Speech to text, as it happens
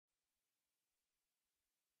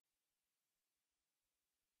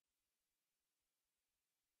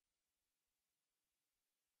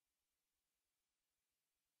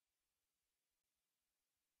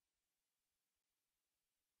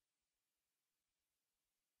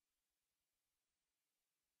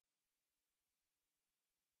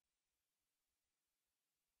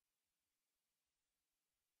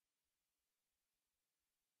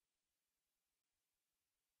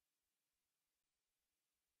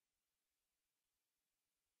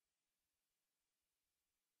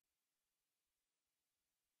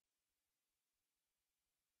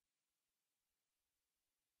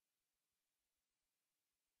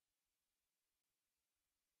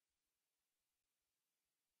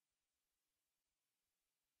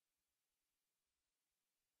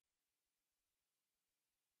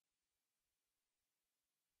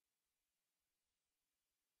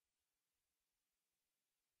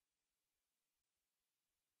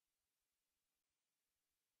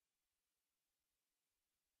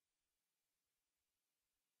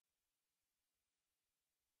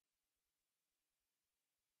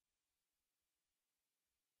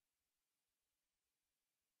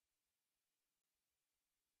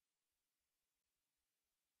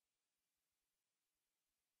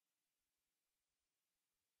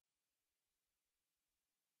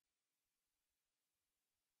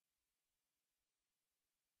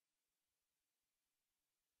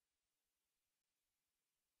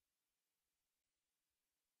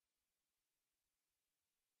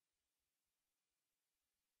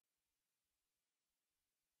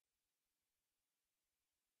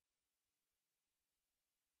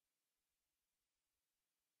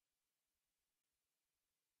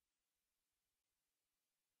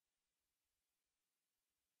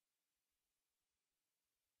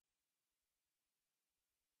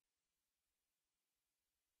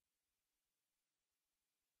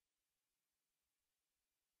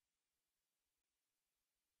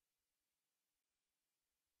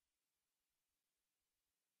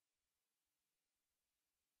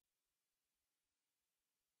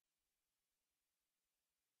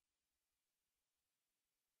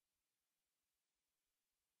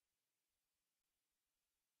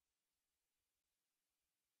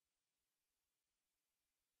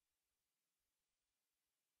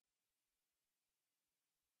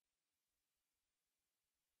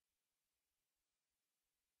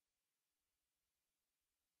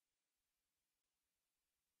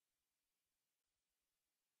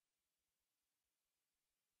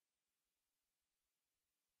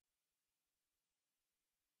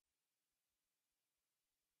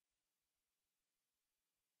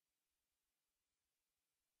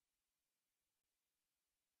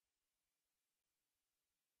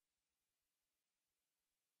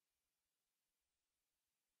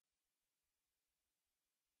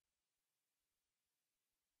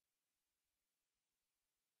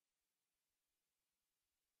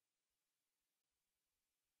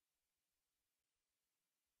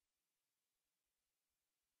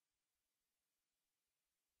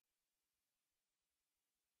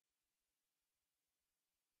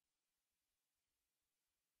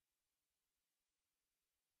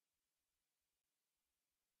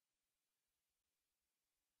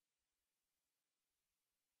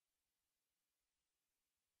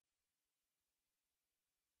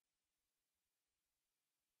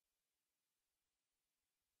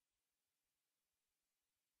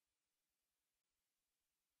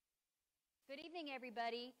Good evening,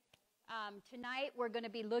 everybody. Tonight we're going to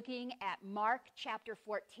be looking at Mark chapter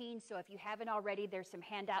 14. So if you haven't already, there's some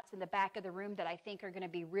handouts in the back of the room that I think are going to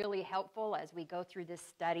be really helpful as we go through this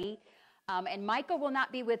study. And Michael will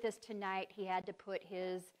not be with us tonight. He had to put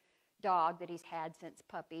his dog that he's had since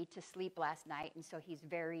puppy to sleep last night, and so he's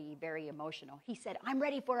very, very emotional. He said, "I'm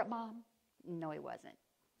ready for it, Mom." No, he wasn't.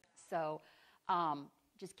 So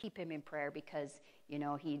just keep him in prayer because,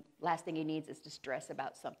 last thing he needs is to stress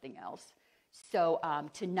about something else. So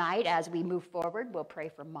tonight, as we move forward, we'll pray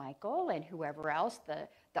for Michael and whoever else. The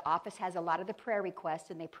office has a lot of the prayer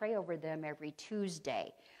requests, and they pray over them every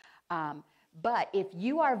Tuesday. But if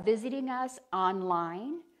you are visiting us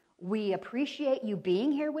online, we appreciate you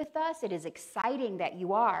being here with us. It is exciting that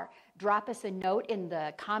you are. Drop us a note in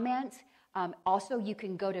the comments. Also, you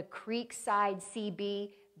can go to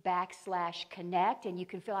CreekSideCB/connect, and you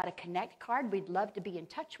can fill out a connect card. We'd love to be in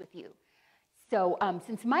touch with you. So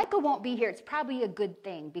since Michael won't be here, it's probably a good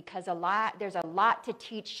thing because there's a lot to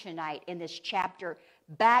teach tonight in this chapter,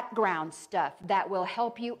 background stuff that will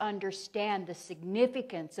help you understand the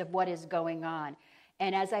significance of what is going on.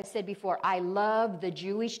 And as I've said before, I love the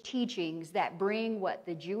Jewish teachings that bring what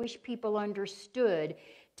the Jewish people understood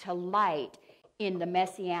to light in the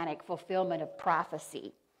messianic fulfillment of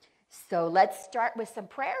prophecy. So let's start with some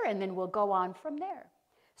prayer and then we'll go on from there.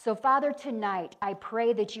 So Father, tonight I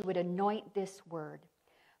pray that you would anoint this word.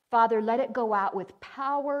 Father, let it go out with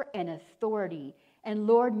power and authority. And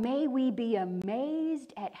Lord, may we be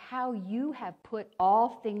amazed at how you have put all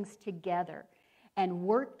things together and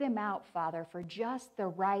work them out, Father, for just the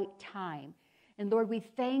right time. And Lord, we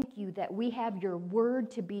thank you that we have your word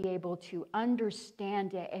to be able to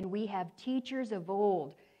understand it. And we have teachers of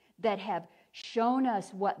old that have shown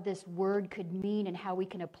us what this word could mean and how we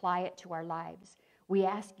can apply it to our lives. We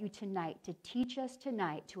ask you tonight to teach us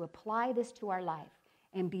tonight to apply this to our life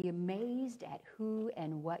and be amazed at who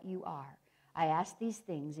and what you are. I ask these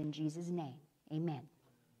things in Jesus' name. Amen.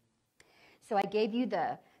 So I gave you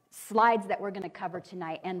the slides that we're going to cover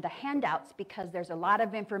tonight and the handouts because there's a lot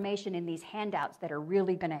of information in these handouts that are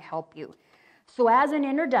really going to help you. So as an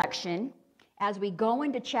introduction, as we go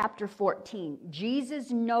into chapter 14, Jesus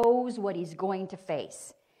knows what he's going to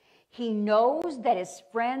face. He knows that his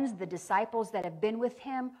friends, the disciples that have been with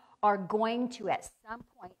him, are going to, at some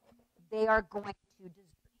point, they are going to desert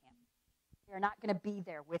him. They're not going to be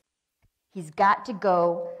there with him. He's got to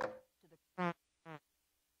go to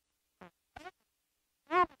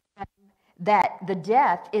that the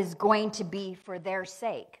death is going to be for their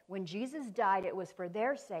sake. When Jesus died, it was for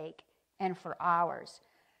their sake and for ours.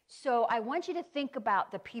 So I want you to think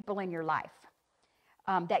about the people in your life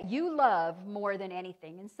that you love more than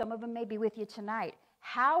anything, and some of them may be with you tonight.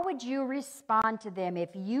 How would you respond to them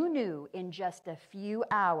if you knew in just a few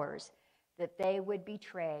hours that they would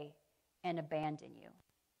betray and abandon you?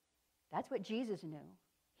 That's what Jesus knew.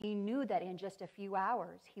 He knew that in just a few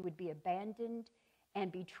hours he would be abandoned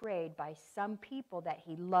and betrayed by some people that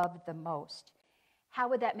he loved the most. How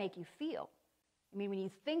would that make you feel? I mean, when you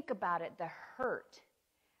think about it, the hurt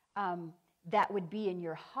that would be in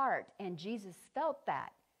your heart, and Jesus felt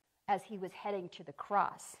that as he was heading to the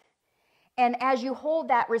cross. And as you hold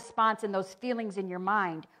that response and those feelings in your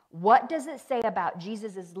mind, what does it say about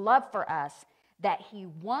Jesus' love for us that he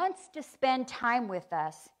wants to spend time with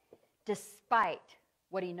us despite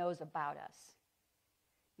what he knows about us?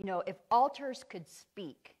 You know, if altars could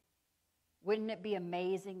speak, wouldn't it be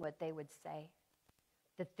amazing what they would say?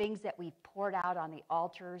 The things that we've poured out on the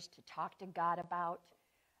altars to talk to God about.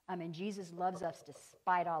 And Jesus loves us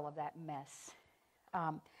despite all of that mess.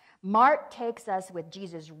 Mark takes us with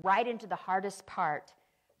Jesus right into the hardest part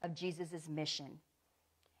of Jesus' mission.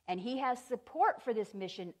 And he has support for this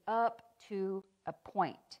mission up to a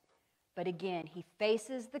point. But again, he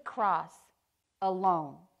faces the cross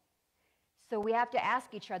alone. So we have to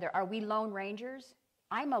ask each other, are we lone rangers?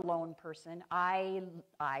 I'm a lone person. I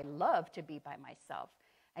love to be by myself.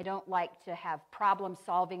 I don't like to have problem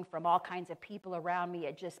solving from all kinds of people around me.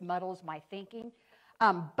 It just muddles my thinking.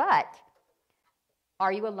 But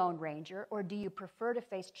are you a lone ranger, or do you prefer to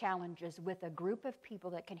face challenges with a group of people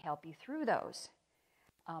that can help you through those?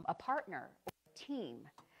 A partner or a team.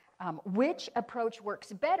 Which approach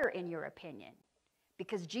works better in your opinion?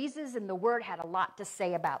 Because Jesus and the Word had a lot to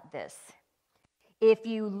say about this. If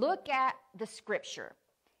you look at the scripture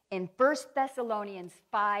in 1 Thessalonians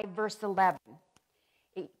 5, verse 11,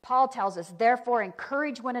 Paul tells us, therefore,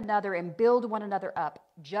 encourage one another and build one another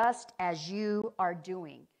up, just as you are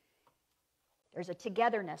doing. There's a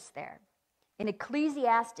togetherness there. In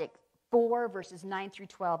Ecclesiastes 4, verses 9 through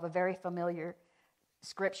 12, a very familiar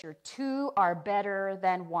scripture, two are better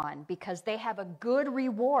than one because they have a good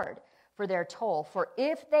reward. for their toll. For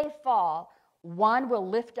if they fall, one will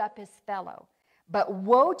lift up his fellow. But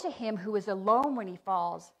woe to him who is alone when he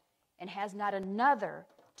falls and has not another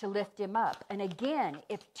to lift him up. And again,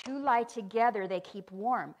 if two lie together, they keep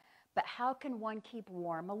warm. But how can one keep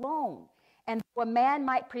warm alone? And though a man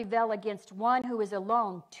might prevail against one who is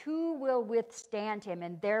alone, two will withstand him,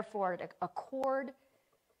 and therefore a cord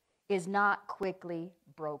is not quickly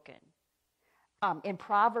broken. In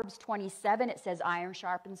Proverbs 27, it says, iron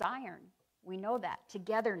sharpens iron. We know that.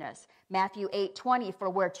 Togetherness. Matthew 8:20, for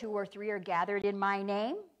where two or three are gathered in my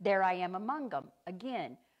name, there I am among them.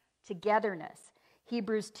 Again, togetherness.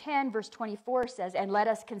 Hebrews 10, verse 24 says, and let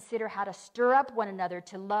us consider how to stir up one another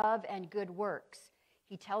to love and good works.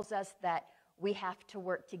 He tells us that we have to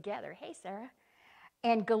work together. Hey, Sarah.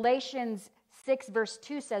 And Galatians 6, verse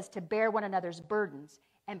 2 says to bear one another's burdens.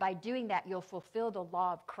 And by doing that, you'll fulfill the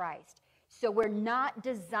law of Christ. So we're not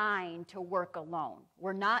designed to work alone.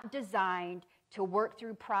 We're not designed to work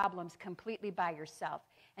through problems completely by yourself.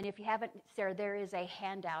 And if you haven't, Sarah, there is a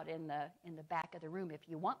handout in the back of the room if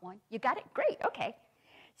you want one. You got it? Great. Okay.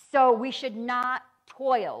 So we should not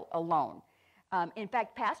toil alone. In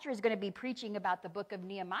fact, Pastor is going to be preaching about the book of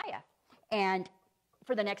Nehemiah and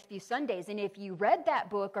for the next few Sundays. And if you read that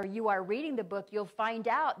book or you are reading the book, you'll find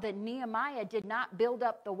out that Nehemiah did not build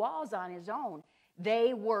up the walls on his own.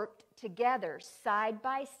 They worked together, side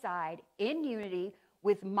by side, in unity,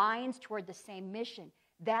 with minds toward the same mission.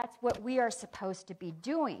 That's what we are supposed to be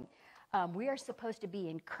doing. We are supposed to be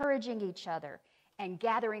encouraging each other and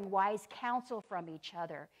gathering wise counsel from each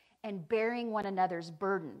other and bearing one another's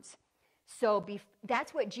burdens. So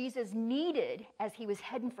that's what Jesus needed as he was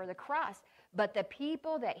heading for the cross. But the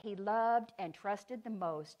people that he loved and trusted the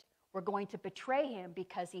most were going to betray him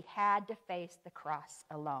because he had to face the cross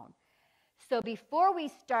alone. So before we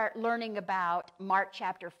start learning about Mark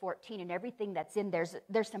chapter 14 and everything that's in there,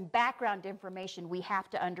 there's some background information we have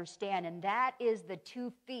to understand, and that is the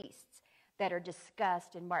two feasts that are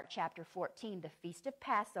discussed in Mark chapter 14, the Feast of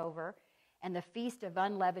Passover and the Feast of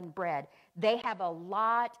Unleavened Bread. They have a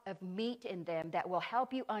lot of meat in them that will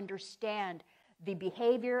help you understand the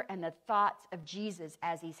behavior and the thoughts of Jesus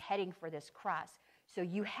as he's heading for this cross. So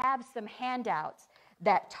you have some handouts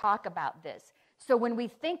that talk about this. So when we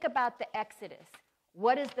think about the Exodus,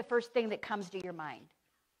 what is the first thing that comes to your mind?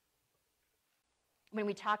 When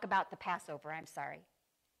we talk about the Passover,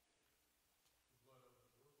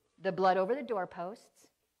 The blood over the doorposts.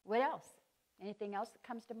 What else? Anything else that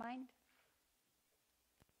comes to mind?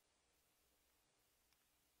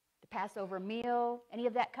 The Passover meal, any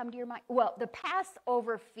of that come to your mind? Well, the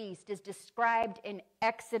Passover feast is described in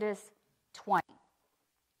Exodus 12,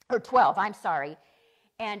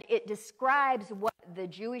 and it describes what the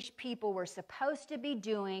Jewish people were supposed to be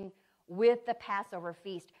doing with the Passover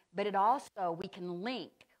feast, but it also, we can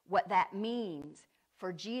link what that means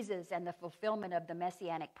for Jesus and the fulfillment of the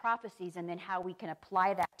Messianic prophecies, and then how we can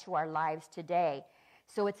apply that to our lives today.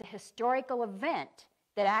 So it's a historical event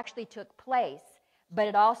that actually took place, but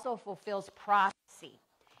it also fulfills prophecy.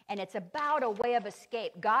 And it's about a way of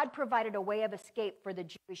escape. God provided a way of escape for the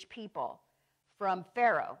Jewish people from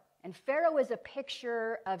Pharaoh. And Pharaoh is a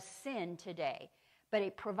picture of sin today, but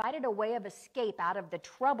it provided a way of escape out of the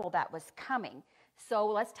trouble that was coming. So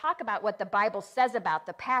let's talk about what the Bible says about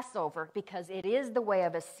the Passover, because it is the way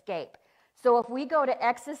of escape. So if we go to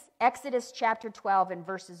Exodus chapter 12 and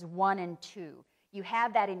verses 1 and 2, you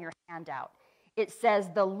have that in your handout. It says,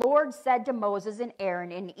 the Lord said to Moses and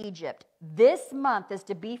Aaron in Egypt, this month is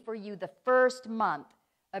to be for you the first month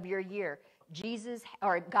of your year.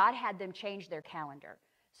 God had them change their calendar.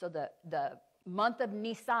 So the month of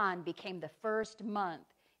Nisan became the first month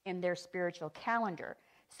in their spiritual calendar.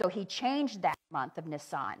 So he changed that month of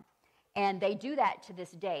Nisan. And they do that to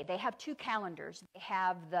this day. They have two calendars. They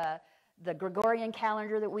have the Gregorian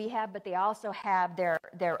calendar that we have, but they also have their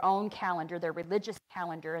own calendar, their religious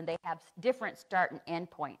calendar, and they have different start and end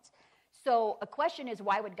points. So a question is,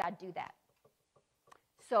 why would God do that?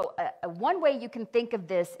 So one way you can think of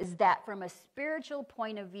this is that from a spiritual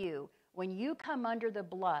point of view, when you come under the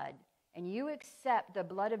blood and you accept the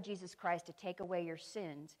blood of Jesus Christ to take away your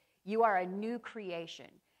sins, you are a new creation.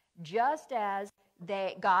 Just as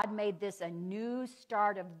God made this a new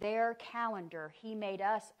start of their calendar, he made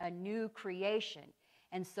us a new creation.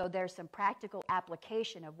 And so there's some practical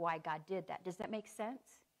application of why God did that. Does that make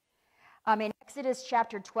sense? In Exodus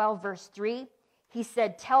chapter 12, verse 3, he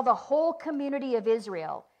said, tell the whole community of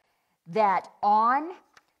Israel that on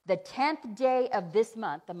the 10th day of this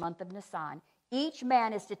month, the month of Nisan, each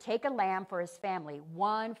man is to take a lamb for his family,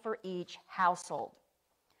 one for each household.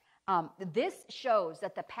 This shows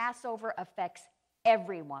that the Passover affects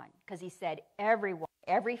everyone, because he said everyone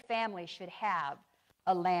Every family should have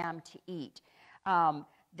a lamb to eat.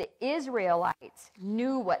 The Israelites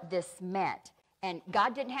knew what this meant, and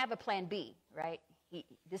God didn't have a plan B, right?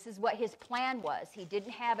 This is what his plan was. He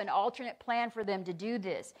didn't have an alternate plan for them to do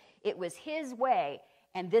this. It was his way,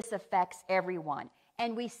 and this affects everyone.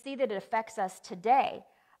 And we see that it affects us today.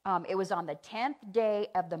 It was on the 10th day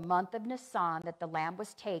of the month of Nisan that the lamb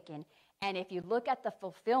was taken. And if you look at the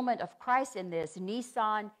fulfillment of Christ in this,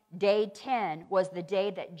 Nisan day 10 was the day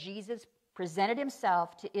that Jesus presented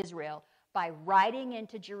himself to Israel by riding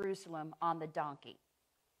into Jerusalem on the donkey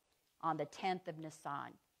on the 10th of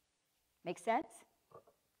Nisan. Make sense?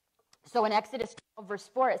 So in Exodus 12, verse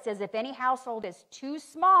 4, it says, if any household is too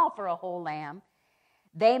small for a whole lamb,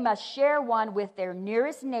 they must share one with their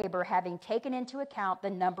nearest neighbor, having taken into account the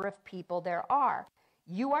number of people there are.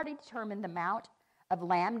 You are to determine the amount of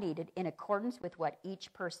lamb needed in accordance with what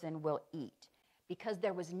each person will eat, because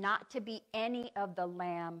there was not to be any of the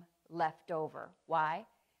lamb left over. Why?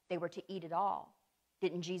 They were to eat it all.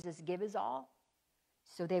 Didn't Jesus give his all?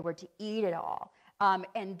 So they were to eat it all.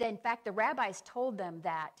 And then, in fact, the rabbis told them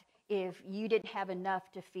that if you didn't have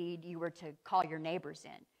enough to feed, you were to call your neighbors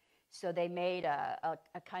in. So they made a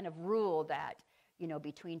kind of rule that,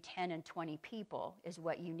 between 10 and 20 people is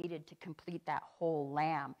what you needed to complete that whole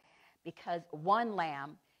lamb. Because one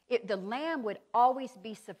lamb, the lamb would always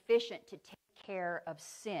be sufficient to take care of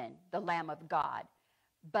sin, the Lamb of God.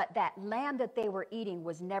 But that lamb that they were eating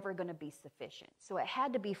was never going to be sufficient. So it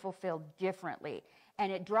had to be fulfilled differently.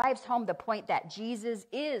 And it drives home the point that Jesus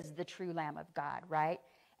is the true Lamb of God, right?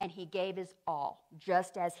 And he gave his all,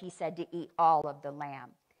 just as he said to eat all of the lamb.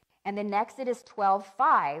 And then Exodus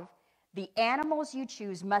 12:5, the animals you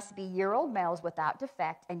choose must be year-old males without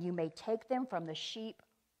defect, and you may take them from the sheep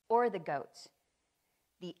or the goats.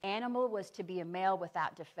 The animal was to be a male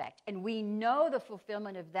without defect. And we know the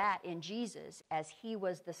fulfillment of that in Jesus, as he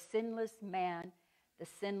was the sinless man, the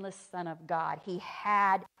sinless Son of God. He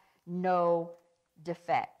had no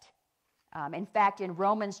defect. In fact, in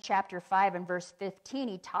Romans chapter 5 and verse 15,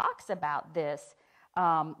 he talks about this.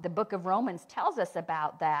 The book of Romans tells us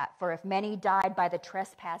about that. For if many died by the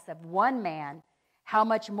trespass of one man, how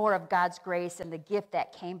much more of God's grace and the gift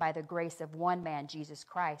that came by the grace of one man, Jesus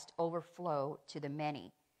Christ, overflow to the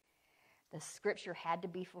many. The scripture had to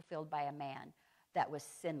be fulfilled by a man that was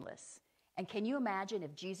sinless. And can you imagine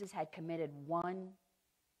if Jesus had committed one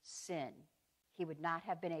sin, he would not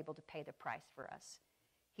have been able to pay the price for us.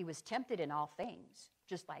 He was tempted in all things,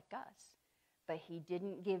 just like us. But he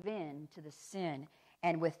didn't give in to the sin.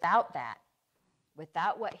 And without that,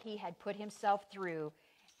 without what he had put himself through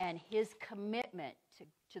and his commitment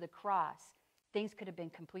to the cross, things could have been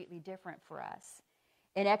completely different for us.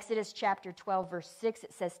 In Exodus chapter 12, verse 6,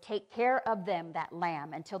 it says, take care of them, that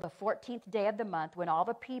lamb, until the 14th day of the month, when all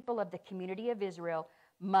the people of the community of Israel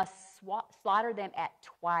must slaughter them at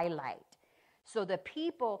twilight. So the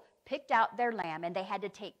people picked out their lamb, and they had to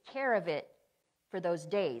take care of it for those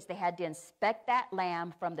days. They had to inspect that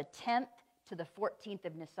lamb from the 10th to the 14th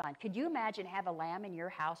of Nisan. Could you imagine have a lamb in your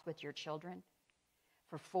house with your children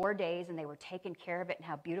for 4 days, and they were taking care of it, and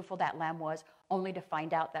how beautiful that lamb was, only to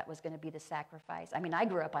find out that was going to be the sacrifice? I mean, I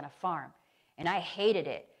grew up on a farm, and I hated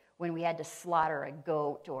it when we had to slaughter a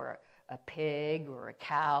goat or a pig or a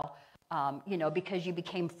cow, because you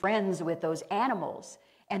became friends with those animals.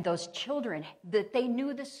 And those children, that they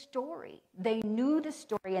knew the story. They knew the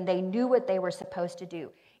story, and they knew what they were supposed to do.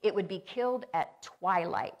 It would be killed at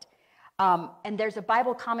twilight. And there's a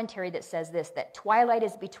Bible commentary that says this, that twilight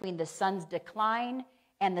is between the sun's decline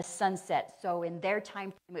and the sunset. So in their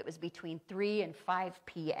time frame, it was between 3 and 5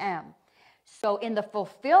 p.m. So in the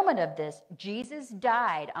fulfillment of this, Jesus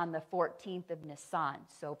died on the 14th of Nisan.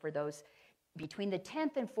 So for those between the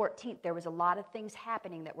 10th and 14th, there was a lot of things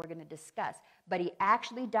happening that we're going to discuss. But he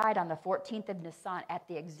actually died on the 14th of Nisan at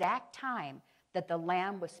the exact time that the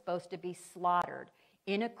lamb was supposed to be slaughtered,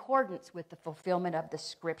 in accordance with the fulfillment of the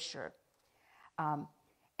scripture.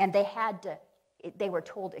 And they were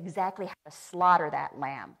told exactly how to slaughter that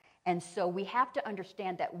lamb. And so we have to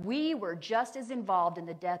understand that we were just as involved in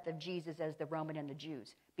the death of Jesus as the Roman and the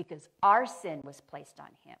Jews, because our sin was placed on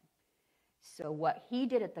him. So what he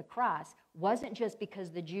did at the cross wasn't just because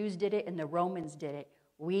the Jews did it and the Romans did it.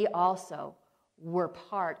 We also were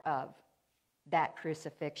part of that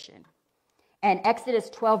crucifixion. And Exodus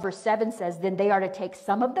 12, verse 7 says, then they are to take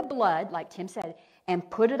some of the blood, like Tim said, and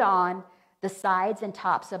put it on the sides and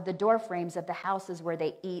tops of the door frames of the houses where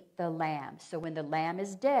they eat the lamb. So when the lamb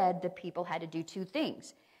is dead, the people had to do two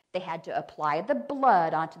things. They had to apply the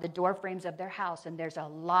blood onto the door frames of their house. And there's a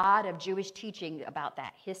lot of Jewish teaching about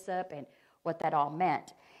that, hyssop and what that all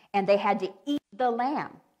meant. And they had to eat the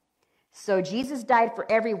lamb. So Jesus died for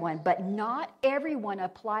everyone, but not everyone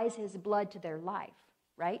applies his blood to their life,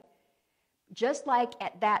 right? Just like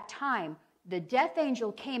at that time, the death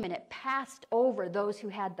angel came and it passed over those who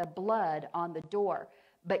had the blood on the door.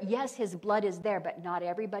 But yes, his blood is there, but not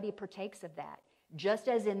everybody partakes of that. Just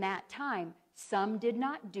as in that time, some did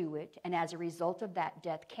not do it, and as a result of that,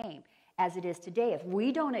 death came. As it is today, if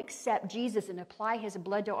we don't accept Jesus and apply his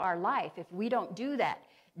blood to our life, if we don't do that,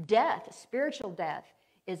 death, spiritual death,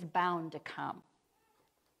 is bound to come.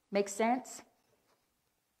 Make sense?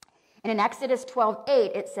 And in Exodus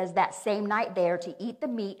 12:8, it says that same night they are to eat the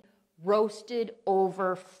meat roasted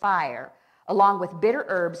over fire, along with bitter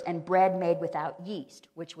herbs and bread made without yeast,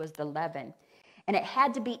 which was the leaven. And it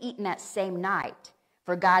had to be eaten that same night,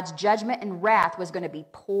 for God's judgment and wrath was going to be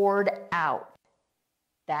poured out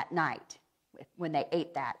that night when they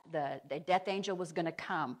ate that. The death angel was going to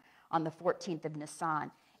come on the 14th of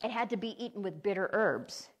Nisan. It had to be eaten with bitter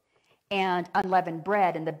herbs and unleavened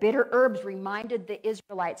bread. And the bitter herbs reminded the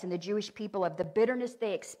Israelites and the Jewish people of the bitterness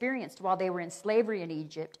they experienced while they were in slavery in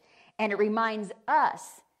Egypt. And it reminds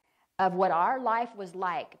us of what our life was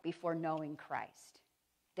like before knowing Christ.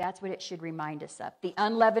 That's what it should remind us of. The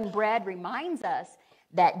unleavened bread reminds us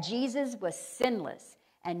that Jesus was sinless,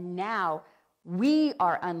 and now we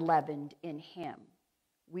are unleavened in him.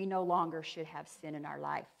 We no longer should have sin in our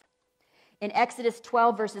life. In Exodus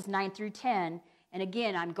 12, verses 9 through 10, and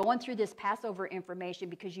again, I'm going through this Passover information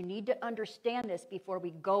because you need to understand this before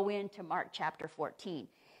we go into Mark chapter 14.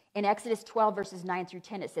 In Exodus 12, verses 9 through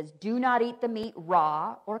 10, it says, "Do not eat the meat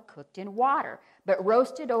raw or cooked in water, but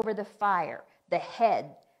roast it over the fire, the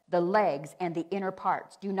head, the legs, and the inner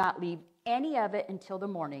parts. Do not leave any of it until the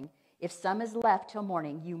morning. If some is left till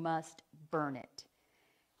morning, you must burn it."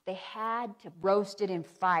 They had to roast it in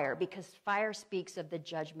fire because fire speaks of the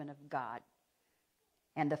judgment of God.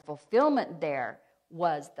 And the fulfillment there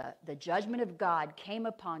was the judgment of God came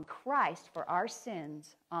upon Christ for our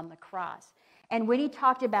sins on the cross. And when he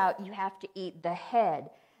talked about you have to eat the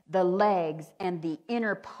head, the legs, and the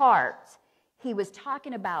inner parts, he was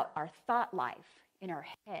talking about our thought life in our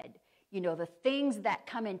head. You know, the things that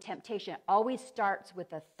come in temptation always starts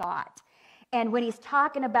with a thought. And when he's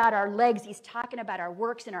talking about our legs, he's talking about our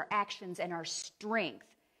works and our actions and our strength.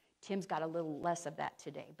 Tim's got a little less of that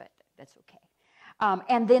today, but that's okay.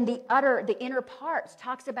 And then the inner parts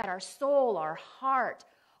talks about our soul, our heart,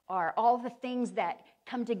 all the things that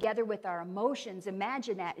come together with our emotions.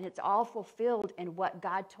 Imagine that, and it's all fulfilled in what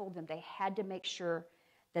God told them. They had to make sure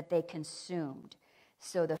that they consumed.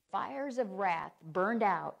 So the fires of wrath burned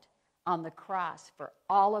out on the cross for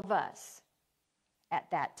all of us at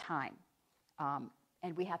that time.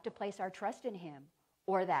 And we have to place our trust in him,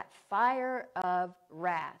 or that fire of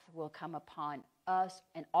wrath will come upon us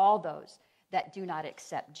and all those that do not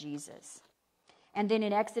accept Jesus. And then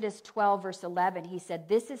in Exodus 12, verse 11, he said,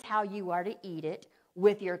 "This is how you are to eat it,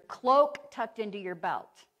 with your cloak tucked into your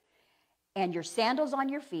belt, and your sandals on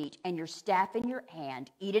your feet, and your staff in your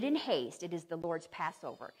hand. Eat it in haste. It is the Lord's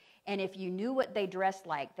Passover." And if you knew what they dressed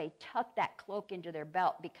like, they tucked that cloak into their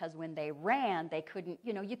belt because when they ran, they couldn't,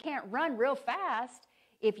 you can't run real fast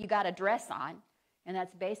if you got a dress on. And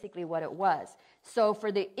that's basically what it was. So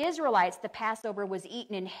for the Israelites, the Passover was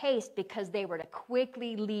eaten in haste because they were to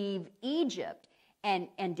quickly leave Egypt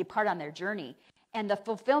and depart on their journey. And the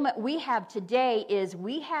fulfillment we have today is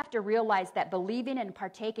we have to realize that believing and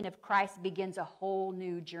partaking of Christ begins a whole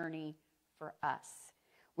new journey for us.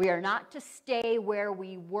 We are not to stay where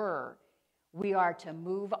we were. We are to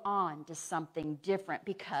move on to something different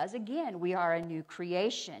because, again, we are a new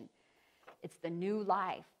creation. It's the new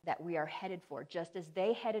life that we are headed for. Just as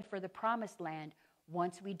they headed for the promised land,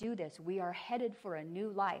 once we do this, we are headed for a new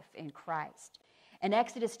life in Christ. And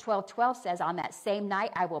Exodus 12:12 says, "On that same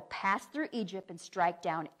night I will pass through Egypt and strike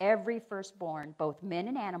down every firstborn, both men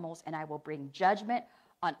and animals, and I will bring judgment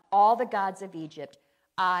on all the gods of Egypt.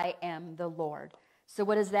 I am the Lord." So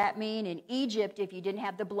what does that mean? In Egypt, if you didn't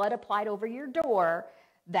have the blood applied over your door,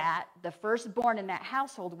 that the firstborn in that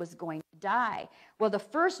household was going to die. Well, the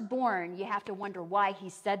firstborn, you have to wonder why he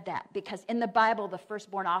said that. Because in the Bible, the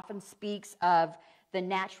firstborn often speaks of the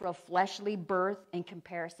natural fleshly birth in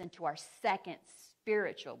comparison to our second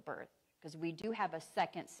spiritual birth. Because we do have a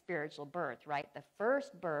second spiritual birth, right? The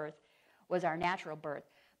first birth was our natural birth.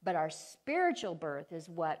 But our spiritual birth is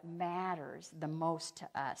what matters the most to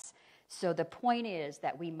us. So the point is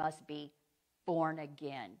that we must be born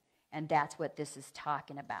again. And that's what this is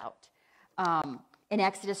talking about. In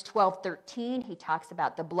Exodus 12:13, he talks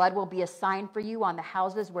about the blood will be a sign for you on the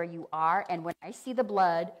houses where you are. And when I see the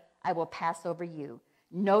blood, I will pass over you.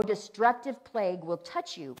 No destructive plague will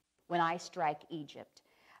touch you when I strike Egypt.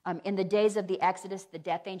 In the days of the Exodus, the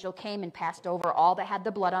death angel came and passed over all that had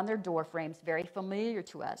the blood on their door frames, very familiar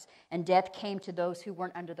to us. And death came to those who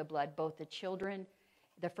weren't under the blood, both the children,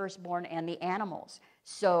 the firstborn, and the animals.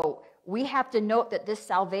 So we have to note that this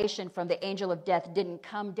salvation from the angel of death didn't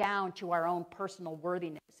come down to our own personal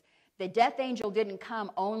worthiness. The death angel didn't come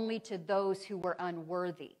only to those who were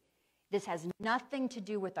unworthy. This has nothing to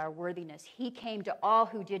do with our worthiness. He came to all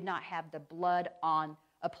who did not have the blood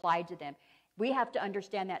applied to them. We have to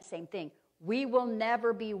understand that same thing. We will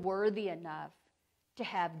never be worthy enough to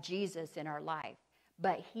have Jesus in our life.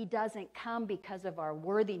 But he doesn't come because of our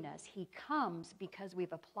worthiness. He comes because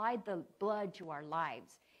we've applied the blood to our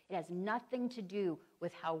lives. It has nothing to do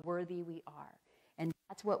with how worthy we are. And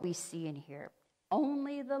that's what we see in here.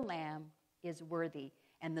 Only the Lamb is worthy,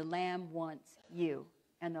 and the Lamb wants you,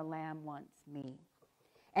 and the Lamb wants me.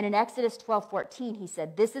 And in Exodus 12:14, he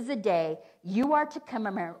said, "This is a day you are to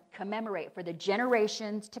commemorate for the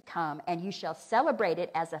generations to come, and you shall celebrate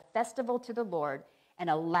it as a festival to the Lord and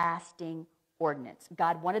a lasting ordinance."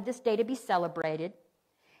 God wanted this day to be celebrated.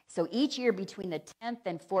 So each year between the 10th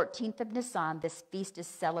and 14th of Nisan, this feast is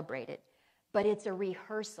celebrated. But it's a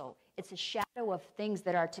rehearsal. It's a shadow of things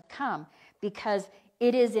that are to come, because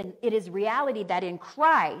it is reality that in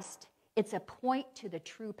Christ, it's a point to the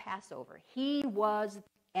true Passover. He was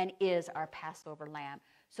and is our Passover lamb.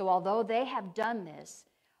 So although they have done this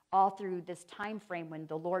all through this time frame when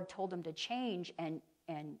the Lord told them to change and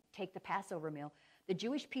take the Passover meal, the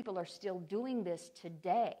Jewish people are still doing this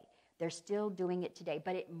today. They're still doing it today.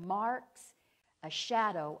 But it marks a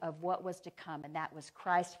shadow of what was to come, and that was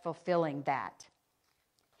Christ fulfilling that.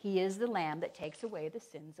 He is the Lamb that takes away the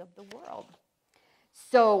sins of the world.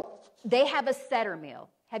 So they have a Seder meal.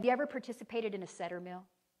 Have you ever participated in a Seder meal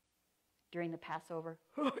during the Passover?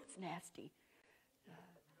 Oh, it's nasty.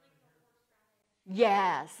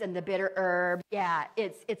 Yes, and the bitter herb. Yeah,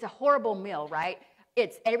 it's a horrible meal, right?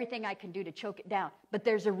 It's everything I can do to choke it down. But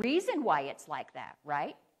there's a reason why it's like that,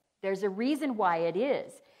 right? There's a reason why it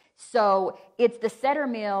is. So it's the Seder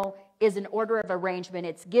meal is an order of arrangement.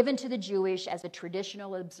 It's given to the Jewish as a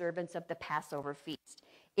traditional observance of the Passover feast.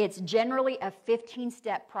 It's generally a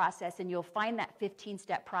 15-step process, and you'll find that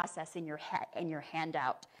 15-step process in your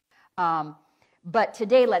handout. But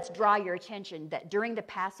today, let's draw your attention that during the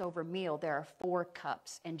Passover meal, there are 4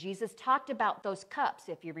 cups. And Jesus talked about those cups,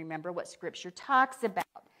 if you remember what Scripture talks about.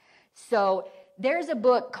 So there's a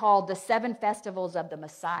book called The 7 Festivals of the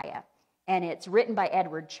Messiah, and it's written by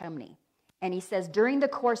Edward Chumney. And he says, during the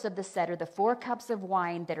course of the Seder, the 4 cups of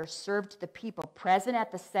wine that are served to the people present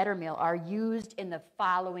at the Seder meal are used in the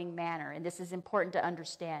following manner. And this is important to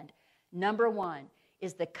understand. Number 1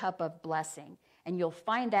 is the cup of blessing. And you'll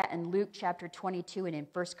find that in Luke chapter 22 and in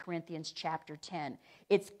 1 Corinthians chapter 10.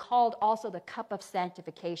 It's called also the cup of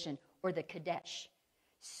sanctification, or the Kadesh.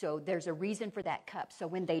 So there's a reason for that cup. So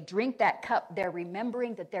when they drink that cup, they're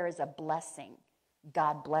remembering that there is a blessing.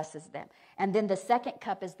 God blesses them. And then the second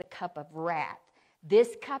cup is the cup of wrath.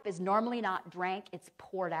 This cup is normally not drank, it's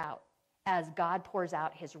poured out as God pours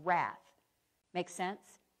out his wrath. Make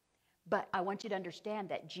sense? But I want you to understand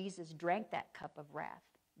that Jesus drank that cup of wrath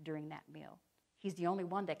during that meal. He's the only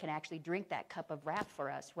one that can actually drink that cup of wrath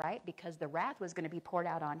for us, right? Because the wrath was going to be poured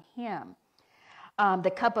out on him.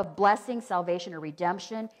 The cup of blessing, salvation, or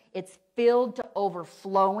redemption, it's filled to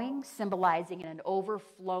overflowing, symbolizing an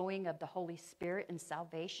overflowing of the Holy Spirit and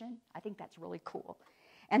salvation. I think that's really cool.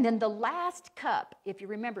 And then the last cup, if you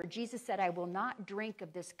remember, Jesus said, "I will not drink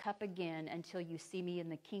of this cup again until you see me in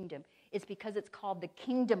the kingdom." It's because it's called the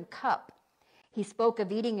kingdom cup. He spoke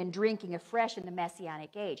of eating and drinking afresh in the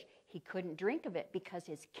Messianic age. He couldn't drink of it because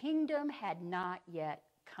his kingdom had not yet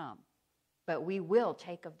come. But we will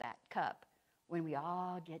take of that cup when we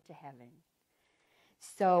all get to heaven.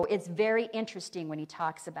 So it's very interesting when he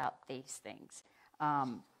talks about these things.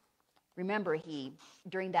 Remember,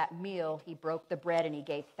 during that meal, he broke the bread and he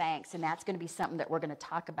gave thanks. And that's going to be something that we're going to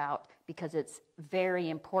talk about because it's very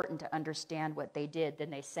important to understand what they did. Then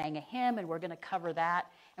they sang a hymn, and we're going to cover that.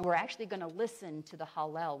 And we're actually going to listen to the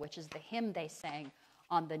Hallel, which is the hymn they sang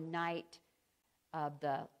on the night of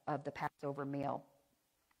the Passover meal.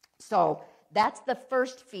 So that's the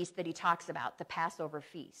first feast that he talks about, the Passover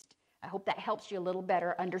feast. I hope that helps you a little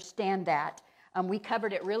better understand that. We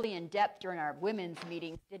covered it really in depth during our women's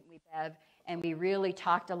meetings, didn't we, Bev? And we really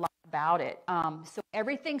talked a lot about it. So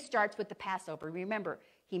everything starts with the Passover. Remember,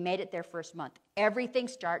 he made it their first month. Everything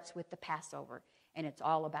starts with the Passover, and it's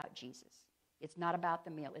all about Jesus. It's not about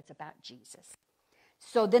the meal. It's about Jesus.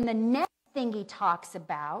 So then the next thing he talks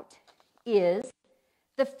about is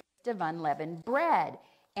the Feast of Unleavened Bread.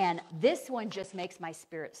 And this one just makes my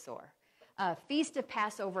spirit soar. Feast of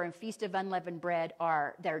Passover and Feast of Unleavened Bread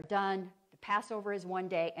they're done. The Passover is one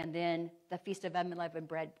day, and then the Feast of Unleavened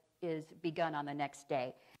Bread is begun on the next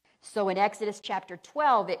day. So in Exodus chapter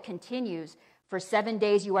 12, it continues, for 7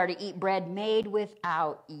 days you are to eat bread made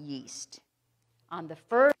without yeast. On the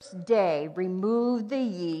first day, remove the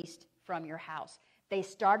yeast from your house. They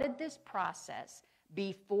started this process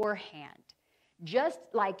beforehand. Just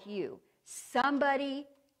like you, somebody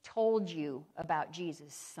told you about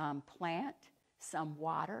Jesus. Some plant, some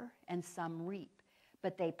water, and some reap.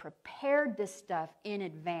 But they prepared this stuff in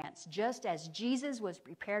advance, just as Jesus was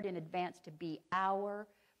prepared in advance to be our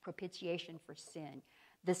propitiation for sin.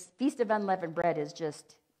 This Feast of Unleavened Bread is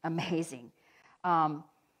just amazing.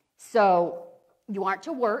 So you aren't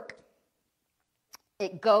to work.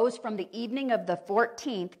 It goes from the evening of the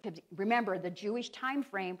 14th. Remember, the Jewish time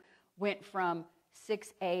frame went from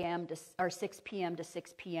 6 p.m. to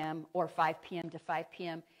 6 p.m. or 5 p.m. to 5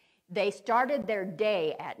 p.m. They started their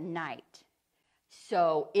day at night.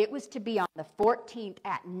 So it was to be on the 14th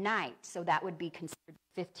at night. So that would be considered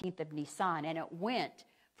the 15th of Nisan. And it went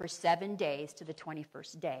for 7 days to the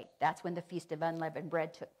 21st day. That's when the Feast of Unleavened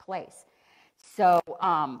Bread took place. So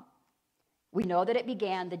we know that it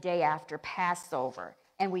began the day after Passover.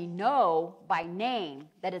 And we know by name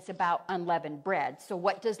that it's about unleavened bread. So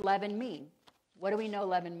what does leaven mean? What do we know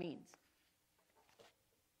leaven means?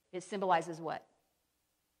 It symbolizes what?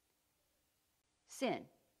 Sin,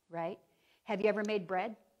 right? Have you ever made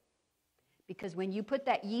bread? Because when you put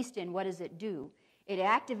that yeast in, what does it do? It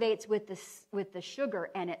activates with the sugar,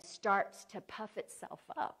 and it starts to puff itself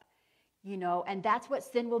up, you know, and that's what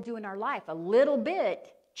sin will do in our life. A little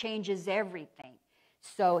bit changes everything.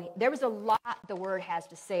 So there was a lot the word has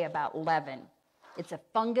to say about leaven. It's a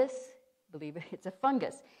fungus, believe it, it's a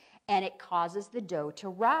fungus, and it causes the dough to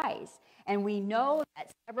rise. And we know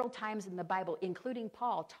that several times in the Bible, including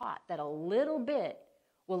Paul, taught that a little bit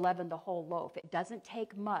will leaven the whole loaf. It doesn't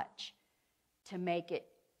take much to make it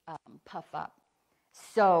puff up.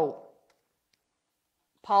 So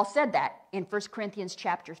Paul said that in 1 Corinthians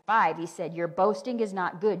chapter 5. He said, your boasting is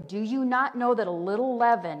not good. Do you not know that a little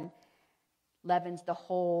leaven leavens the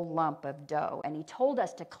whole lump of dough? And he told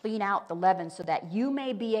us to clean out the leaven so that you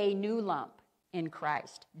may be a new lump in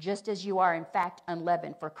Christ, just as you are in fact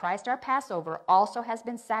unleavened. For Christ our Passover also has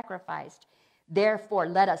been sacrificed. Therefore,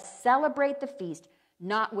 let us celebrate the feast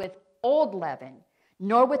not with old leaven,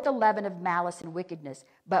 nor with the leaven of malice and wickedness,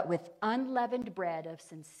 but with unleavened bread of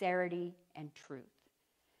sincerity and truth.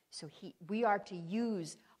 So we are to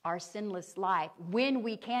use our sinless life when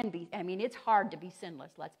we can be. I mean, it's hard to be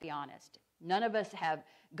sinless, let's be honest. None of us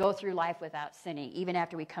go through life without sinning, even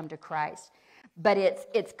after we come to Christ. But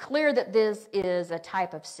it's clear that this is a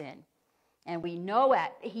type of sin. And we know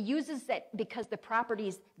it. He uses that because the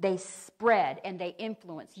properties, they spread and they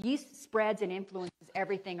influence. Yeast spreads and influences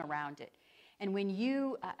everything around it. And when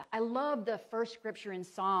I love the first scripture in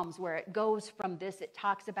Psalms where it goes from this. It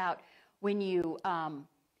talks about when you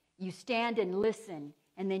stand and listen,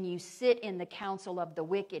 and then you sit in the counsel of the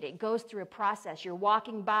wicked. It goes through a process. You're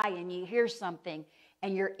walking by and you hear something,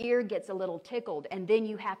 and your ear gets a little tickled, and then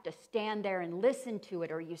you have to stand there and listen to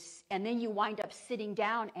it, and then you wind up sitting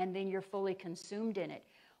down, and then you're fully consumed in it.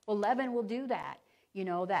 Well, leaven will do that. You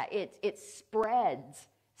know, that it spreads.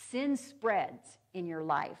 Sin spreads in your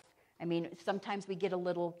life. I mean, sometimes we get a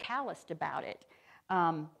little calloused about it.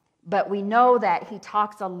 But we know that he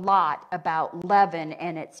talks a lot about leaven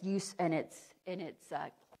and its use and its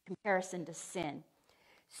comparison to sin.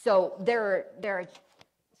 So there are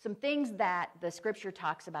some things that the scripture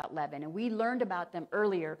talks about leaven, and we learned about them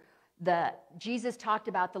earlier. Jesus talked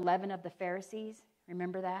about the leaven of the Pharisees.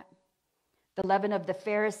 Remember that? The leaven of the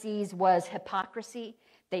Pharisees was hypocrisy.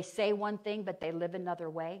 They say one thing, but they live another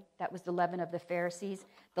way. That was the leaven of the Pharisees.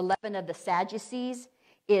 The leaven of the Sadducees,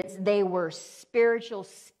 they were spiritual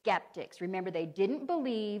skeptics. Remember, they didn't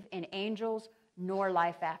believe in angels nor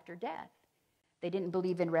life after death. They didn't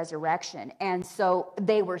believe in resurrection. And so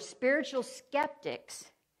they were spiritual skeptics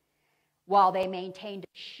while they maintained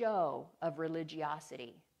a show of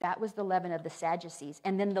religiosity. That was the leaven of the Sadducees.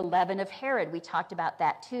 And then the leaven of Herod, we talked about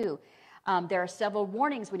that too. There are several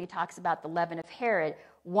warnings when he talks about the leaven of Herod.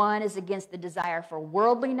 One is against the desire for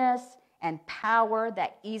worldliness and power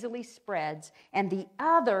that easily spreads. And the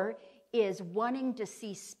other is wanting to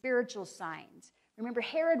see spiritual signs. Remember,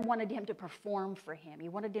 Herod wanted him to perform for him. He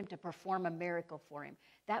wanted him to perform a miracle for him.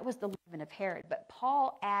 That was the leaven of Herod. But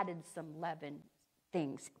Paul added some leaven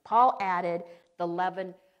things. Paul added the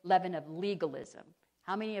leaven of legalism.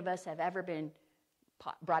 How many of us have ever been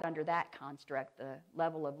brought under that construct, the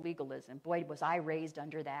level of legalism? Boy, was I raised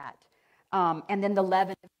under that. And then the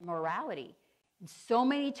leaven of morality. So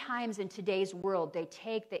many times in today's world, they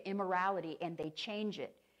take the immorality and they change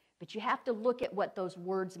it. But you have to look at what those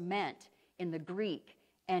words meant in the Greek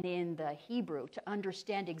and in the Hebrew to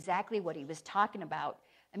understand exactly what he was talking about.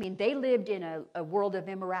 I mean, they lived in a world of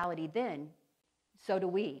immorality then. So do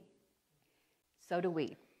we. So do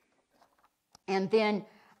we. And then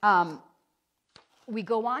we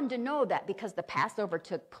go on to know that because the Passover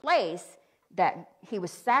took place, that he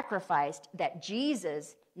was sacrificed, that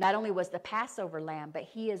Jesus not only was the Passover lamb, but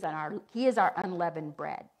he is our unleavened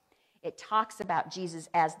bread. It talks about Jesus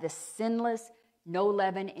as the sinless, no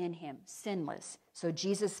leaven in him, sinless. So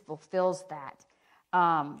Jesus fulfills that.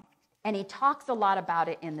 And he talks a lot about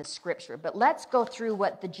it in the scripture. But let's go through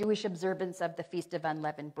what the Jewish observance of the Feast of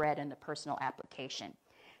Unleavened Bread and the personal application.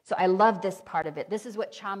 So I love this part of it. This is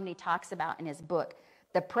what Chomny talks about in his book.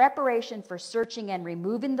 The preparation for searching and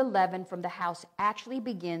removing the leaven from the house actually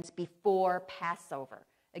begins before Passover.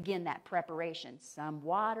 Again, that preparation. Some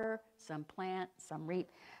water, some plant, some reap.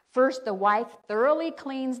 First, the wife thoroughly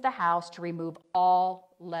cleans the house to remove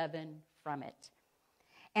all leaven from it.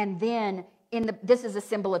 And then, this is a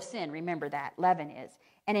symbol of sin. Remember that, leaven is.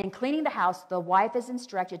 And in cleaning the house, the wife is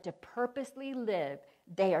instructed to purposely leave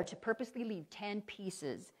 10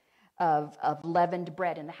 pieces of leavened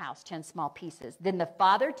bread in the house, 10 small pieces. Then the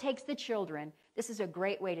father takes the children. This is a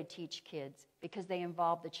great way to teach kids because they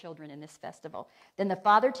involve the children in this festival. Then the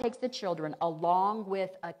father takes the children along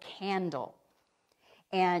with a candle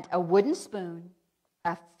and a wooden spoon,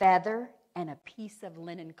 a feather, and a piece of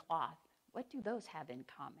linen cloth. What do those have in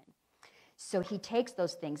common? So he takes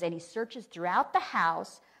those things and he searches throughout the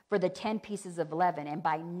house for the 10 pieces of leaven. And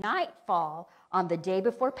by nightfall on the day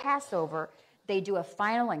before Passover, they do a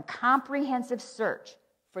final and comprehensive search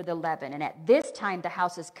for the leaven. And at this time, the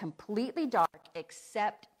house is completely dark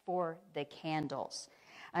except for the candles.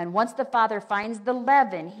 And once the father finds the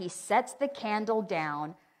leaven, he sets the candle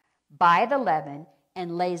down by the leaven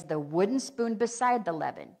and lays the wooden spoon beside the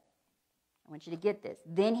leaven. I want you to get this.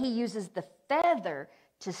 Then he uses the feather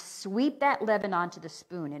to sweep that leaven onto the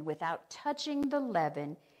spoon. And without touching the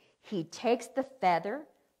leaven, he takes the feather,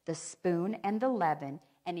 the spoon, and the leaven,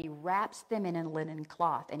 and he wraps them in a linen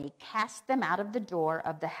cloth, and he casts them out of the door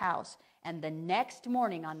of the house. And the next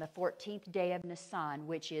morning on the 14th day of Nisan,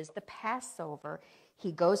 which is the Passover,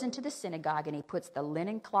 he goes into the synagogue and he puts the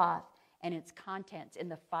linen cloth and its contents in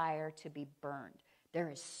the fire to be burned.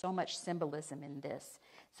 There is so much symbolism in this.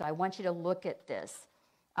 So I want you to look at this.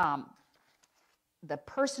 The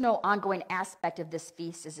personal ongoing aspect of this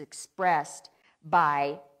feast is expressed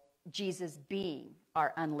by Jesus being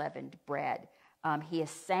our unleavened bread. He is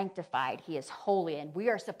sanctified, he is holy, and we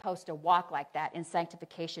are supposed to walk like that in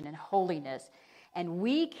sanctification and holiness. And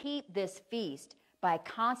we keep this feast by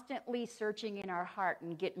constantly searching in our heart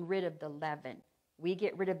and getting rid of the leaven. We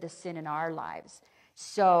get rid of the sin in our lives.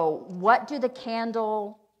 So what do the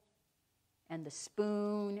candle and the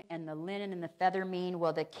spoon and the linen and the feather mean?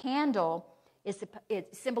 Well, the candle,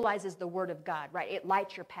 it symbolizes the Word of God, right? It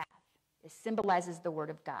lights your path. It symbolizes the Word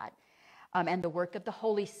of God. And the work of the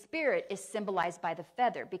Holy Spirit is symbolized by the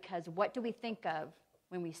feather, because what do we think of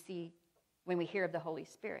when we hear of the Holy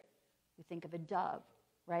Spirit? We think of a dove,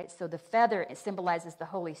 right? So the feather symbolizes the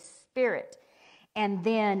Holy Spirit. And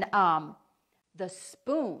then the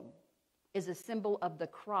spoon is a symbol of the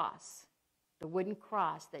cross, the wooden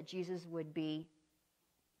cross that Jesus would be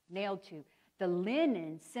nailed to. The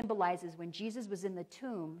linen symbolizes when Jesus was in the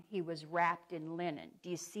tomb, he was wrapped in linen. Do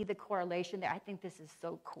you see the correlation there? I think this is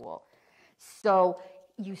so cool. So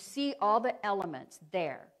you see all the elements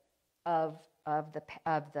there of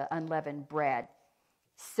the unleavened bread.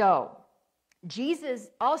 So Jesus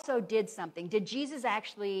also did something. Did Jesus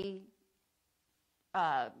actually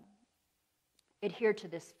adhere to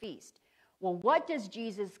this feast? Well, what does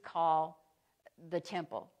Jesus call the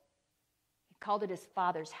temple? He called it his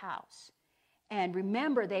Father's house. And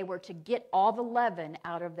remember, they were to get all the leaven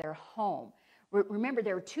out of their home. Remember,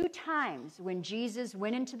 there were 2 times when Jesus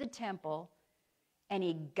went into the temple and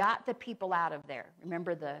he got the people out of there.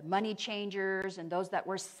 Remember the money changers and those that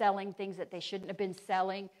were selling things that they shouldn't have been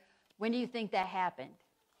selling? When do you think that happened?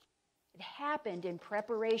 It happened in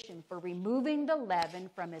preparation for removing the leaven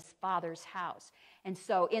from his Father's house. And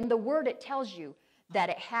so in the Word, it tells you that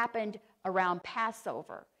it happened around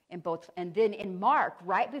Passover. And then in Mark,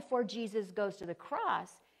 right before Jesus goes to the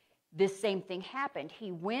cross, this same thing happened.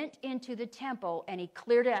 He went into the temple and he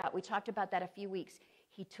cleared it out. We talked about that a few weeks.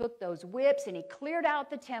 He took those whips and he cleared out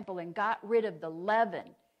the temple and got rid of the leaven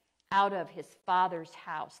out of his Father's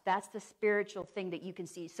house. That's the spiritual thing that you can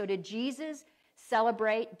see. So did Jesus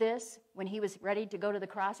celebrate this when he was ready to go to the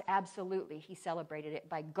cross? Absolutely. He celebrated it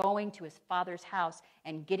by going to his Father's house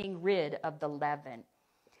and getting rid of the leaven.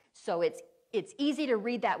 So it's easy to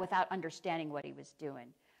read that without understanding what he was doing.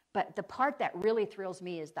 But the part that really thrills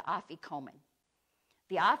me is the afikomen.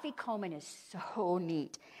 The afikomen is so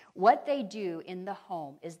neat. What they do in the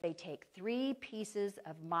home is they take 3 pieces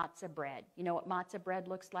of matzah bread. You know what matzah bread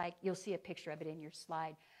looks like? You'll see a picture of it in your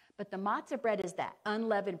slide. But the matzah bread is that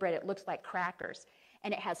unleavened bread. It looks like crackers.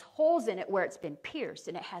 And it has holes in it where it's been pierced.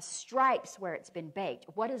 And it has stripes where it's been baked.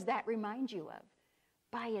 What does that remind you of?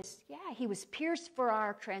 He was pierced for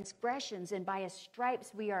our transgressions. And by his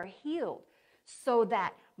stripes we are healed. So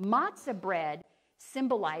that matzah bread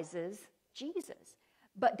symbolizes Jesus.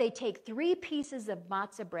 But they take 3 pieces of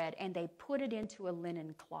matzah bread and they put it into a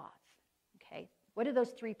linen cloth. Okay? What do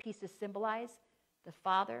those 3 pieces symbolize? The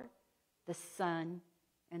Father, the Son,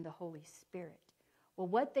 and the Holy Spirit. Well,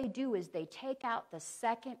 what they do is they take out the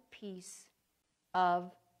second piece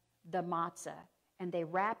of the matzah and they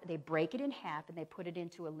break it in half and they put it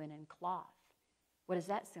into a linen cloth. What does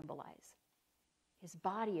that symbolize? His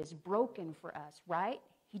body is broken for us, right?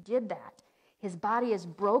 He did that. His body is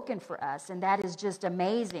broken for us, and that is just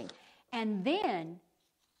amazing. And then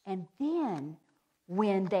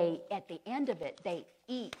when they, at the end of it, they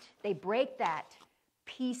eat, they break that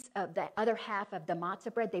piece of the other half of the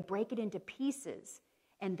matzah bread, they break it into pieces,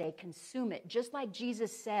 and they consume it. Just like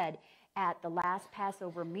Jesus said at the last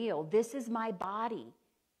Passover meal, this is my body.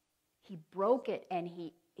 He broke it, and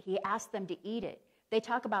he asked them to eat it. They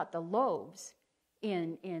talk about the loaves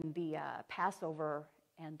in the Passover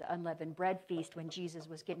and the unleavened bread feast when Jesus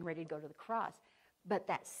was getting ready to go to the cross. But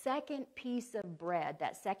that second piece of bread,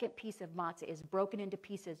 that second piece of matzah is broken into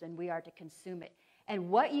pieces and we are to consume it. And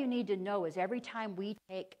what you need to know is every time we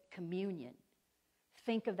take communion,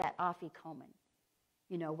 think of that afikomen,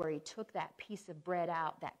 where he took that piece of bread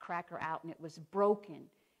out, that cracker out, and it was broken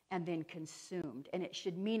and then consumed. And it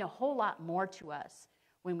should mean a whole lot more to us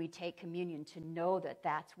when we take communion to know that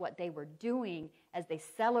that's what they were doing as they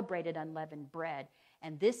celebrated unleavened bread.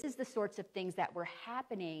 And this is the sorts of things that were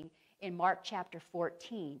happening in Mark chapter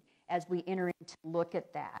 14 as we enter in to look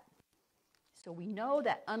at that. So we know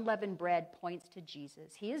that unleavened bread points to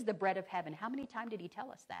Jesus. He is the bread of heaven. How many times did he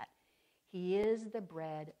tell us that? He is the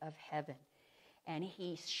bread of heaven. And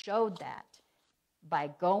he showed that by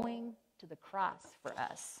going to the cross for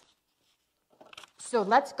us. So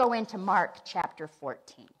let's go into Mark chapter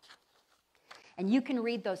 14. And you can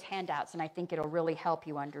read those handouts, and I think it'll really help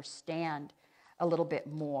you understand a little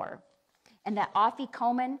bit more. And that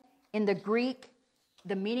afikomen, in the Greek,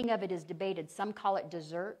 the meaning of it is debated. Some call it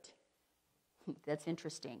dessert. That's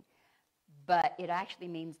interesting. But it actually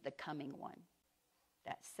means the coming one.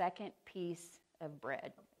 That second piece of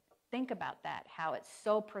bread. Think about that, how it's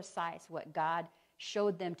so precise what God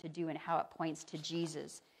showed them to do and how it points to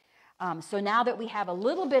Jesus. So now that we have a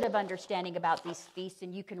little bit of understanding about these feasts,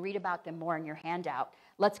 and you can read about them more in your handout,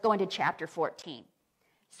 let's go into chapter 14.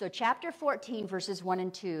 So chapter 14, verses 1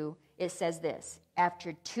 and 2, it says this.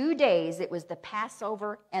 After 2 days, it was the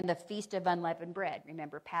Passover and the Feast of Unleavened Bread.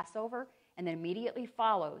 Remember, Passover, and then immediately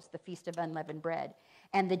follows the Feast of Unleavened Bread.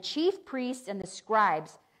 And the chief priests and the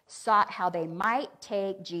scribes sought how they might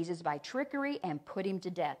take Jesus by trickery and put him to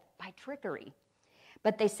death. By trickery.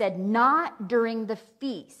 But they said, not during the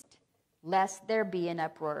feast, lest there be an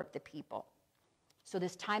uproar of the people. So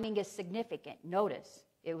this timing is significant. Notice,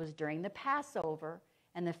 it was during the Passover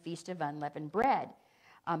and the Feast of Unleavened Bread.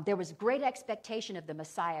 There was great expectation of the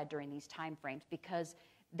Messiah during these time frames because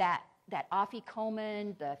that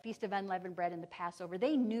afikomen, the Feast of Unleavened Bread, and the Passover,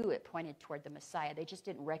 they knew it pointed toward the Messiah. They just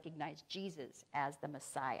didn't recognize Jesus as the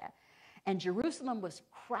Messiah. And Jerusalem was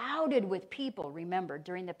crowded with people, remember,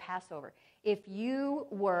 during the Passover. If you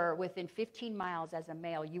were within 15 miles as a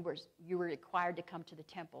male, you were required to come to the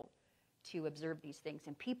temple to observe these things.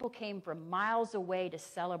 And people came from miles away to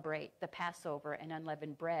celebrate the Passover and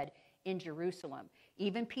unleavened bread in Jerusalem.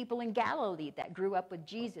 Even people in Galilee that grew up with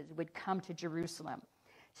Jesus would come to Jerusalem.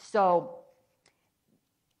 So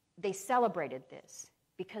they celebrated this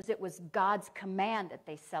because it was God's command that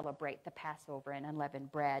they celebrate the Passover and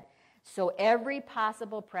unleavened bread. So every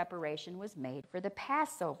possible preparation was made for the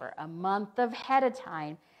Passover. A month ahead of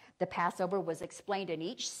time, the Passover was explained in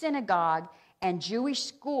each synagogue, and Jewish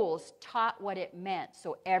schools taught what it meant.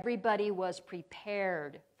 So everybody was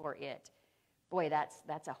prepared for it. Boy,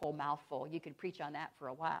 that's a whole mouthful. You could preach on that for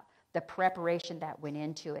a while. The preparation that went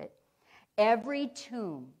into it. Every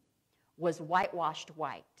tomb was whitewashed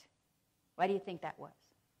white. Why do you think that was?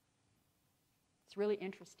 It's really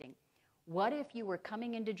interesting. What if you were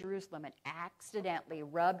coming into Jerusalem and accidentally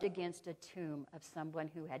rubbed against a tomb of someone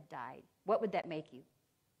who had died? What would that make you?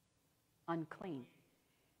 Unclean.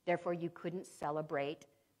 Therefore, you couldn't celebrate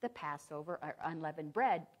the Passover or unleavened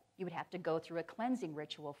bread. You would have to go through a cleansing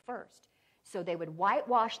ritual first. So they would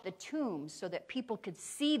whitewash the tombs so that people could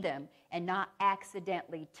see them and not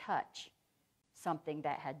accidentally touch something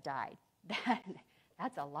that had died.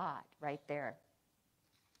 That's a lot right there.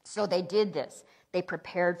 So they did this. They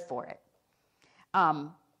prepared for it.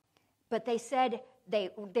 But they said they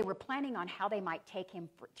were planning on how they might take him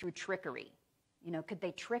through trickery. You know, could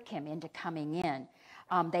they trick him into coming in?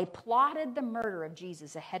 They plotted the murder of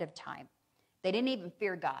Jesus ahead of time. They didn't even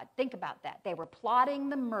fear God. Think about that. They were plotting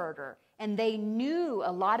the murder, and they knew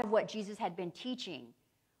a lot of what Jesus had been teaching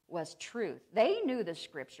was truth. They knew the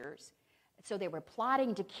scriptures, so they were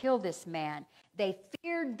plotting to kill this man. They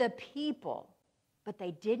feared the people, but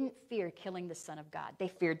they didn't fear killing the Son of God. They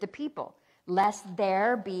feared the people, lest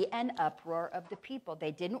there be an uproar of the people.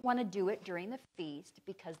 They didn't want to do it during the feast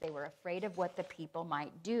because they were afraid of what the people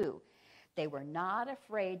might do. They were not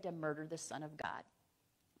afraid to murder the Son of God,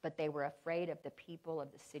 but they were afraid of the people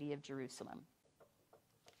of the city of Jerusalem.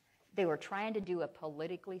 They were trying to do a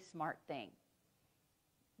politically smart thing.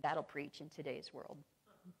 That'll preach in today's world.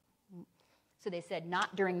 So they said,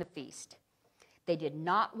 not during the feast. They did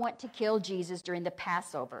not want to kill Jesus during the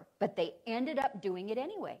Passover, but they ended up doing it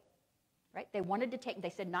anyway. Right? They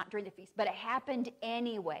said not during the feast, but it happened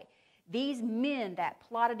anyway. These men that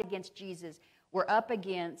plotted against Jesus were up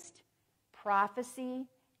against prophecy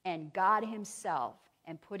and God himself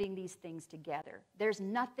and putting these things together. There's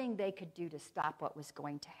nothing they could do to stop what was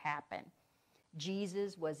going to happen.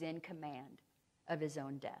 Jesus was in command of his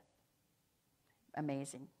own death.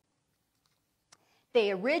 Amazing.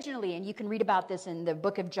 They originally, and you can read about this in the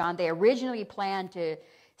book of John, they originally planned to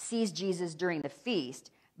seize Jesus during the feast,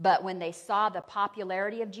 but when they saw the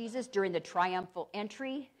popularity of Jesus during the triumphal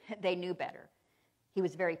entry, they knew better. He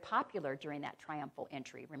was very popular during that triumphal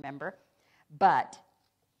entry, remember? But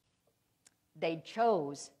they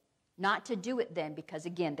chose not to do it then because,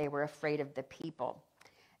 again, they were afraid of the people.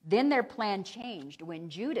 Then their plan changed when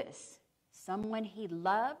Judas, someone he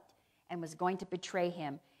loved and was going to betray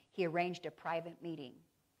him, he arranged a private meeting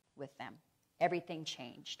with them. Everything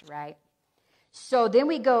changed, right? So then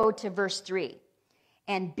we go to verse 3.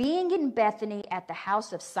 And being in Bethany at the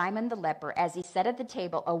house of Simon the leper, as he sat at the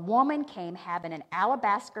table, a woman came having an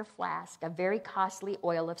alabaster flask of very costly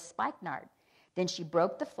oil of spikenard. Then she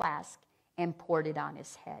broke the flask and poured it on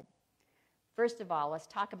his head. First of all, let's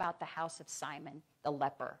talk about the house of Simon the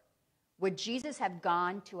leper. Would Jesus have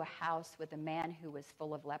gone to a house with a man who was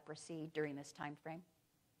full of leprosy during this time frame?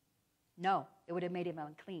 No, it would have made him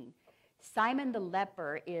unclean. Simon the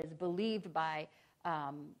leper is believed by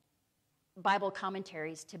Bible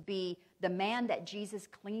commentaries to be the man that Jesus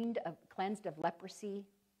cleansed of leprosy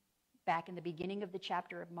back in the beginning of the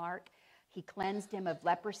chapter of Mark. He cleansed him of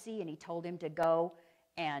leprosy, and he told him to go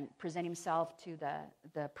and present himself to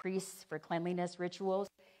the priests for cleanliness rituals.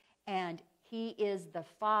 And he is the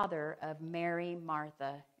father of Mary,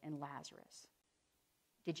 Martha, and Lazarus.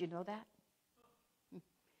 Did you know that?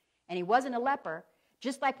 And he wasn't a leper,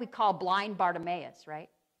 just like we call blind Bartimaeus, right?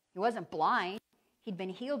 He wasn't blind. He'd been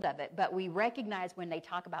healed of it. But we recognize when they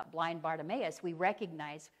talk about blind Bartimaeus, we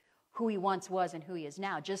recognize who he once was and who he is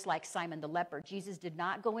now, just like Simon the leper. Jesus did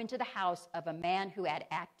not go into the house of a man who had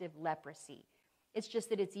active leprosy. It's just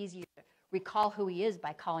that it's easier to recall who he is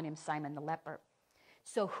by calling him Simon the leper.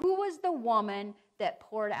 So who was the woman that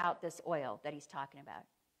poured out this oil that he's talking about?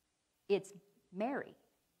 It's Mary.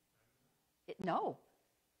 No.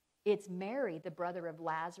 It's Mary, the brother of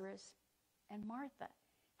Lazarus and Martha.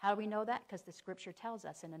 How do we know that? Because the scripture tells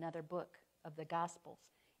us in another book of the Gospels.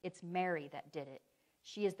 It's Mary that did it.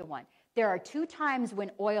 She is the one. There are 2 times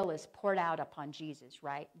when oil is poured out upon Jesus,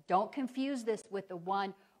 right? Don't confuse this with the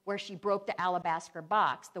one where she broke the alabaster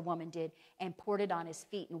box, the woman did, and poured it on his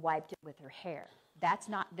feet and wiped it with her hair. That's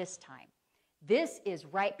not this time. This is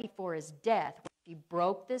right before his death, when she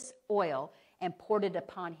broke this oil and poured it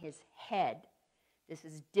upon his head. This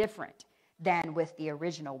is different than with the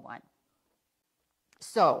original one.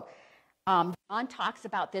 So, John talks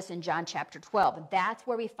about this in John chapter 12, and that's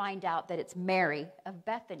where we find out that it's Mary of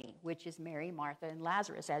Bethany, which is Mary, Martha, and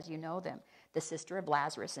Lazarus, as you know them, the sister of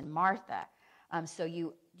Lazarus and Martha. So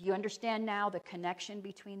you understand now the connection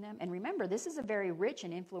between them? And remember, this is a very rich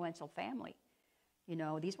and influential family. You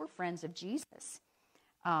know, these were friends of Jesus.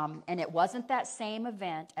 And it wasn't that same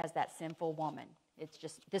event as that sinful woman. It's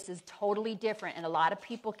just, this is totally different, and a lot of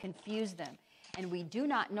people confuse them. And we do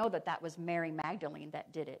not know that that was Mary Magdalene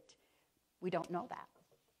that did it. We don't know that.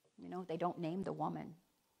 You know, they don't name the woman.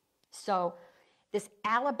 So this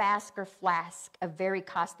alabaster flask of very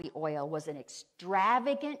costly oil was an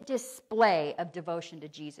extravagant display of devotion to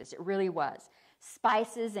Jesus. It really was.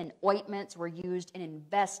 Spices and ointments were used in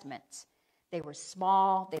investments. They were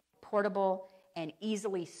small, they were portable, and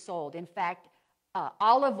easily sold. In fact,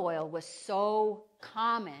 olive oil was so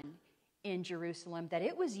common in Jerusalem that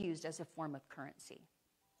it was used as a form of currency.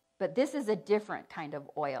 But this is a different kind of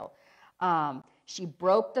oil. She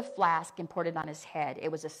broke the flask and poured it on his head.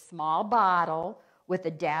 It was a small bottle with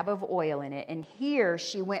a dab of oil in it. And here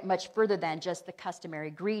she went much further than just the customary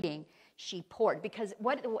greeting. She poured, because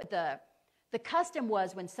what the custom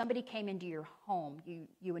was, when somebody came into your home,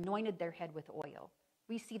 you anointed their head with oil.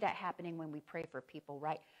 We see that happening when we pray for people,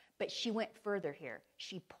 right? But she went further here.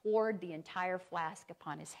 She poured the entire flask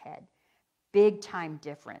upon his head. Big time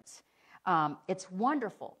difference. It's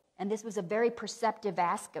wonderful. And this was a very perceptive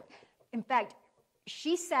aspect. In fact,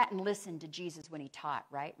 she sat and listened to Jesus when he taught,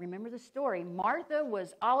 right? Remember the story. Martha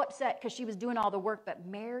was all upset because she was doing all the work, but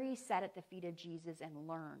Mary sat at the feet of Jesus and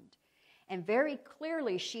learned. And very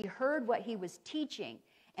clearly, she heard what he was teaching,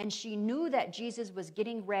 and she knew that Jesus was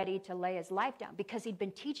getting ready to lay his life down because he'd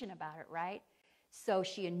been teaching about it, right? So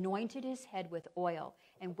she anointed his head with oil.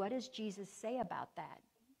 And what does Jesus say about that?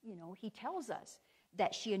 You know, he tells us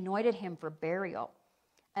that she anointed him for burial.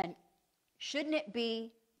 And shouldn't it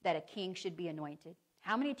be that a king should be anointed?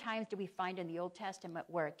 How many times do we find in the Old Testament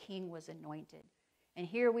where a king was anointed? And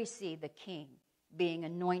here we see the king being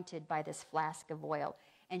anointed by this flask of oil.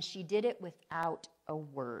 And she did it without a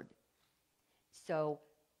word. So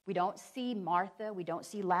we don't see Martha, we don't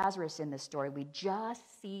see Lazarus in this story. We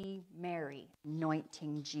just see Mary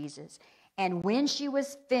anointing Jesus. And when she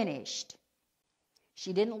was finished,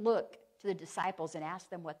 she didn't look to the disciples and ask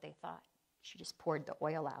them what they thought. She just poured the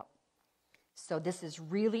oil out. So this is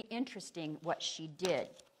really interesting what she did.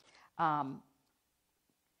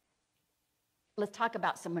 Let's talk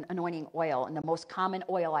about some anointing oil. And the most common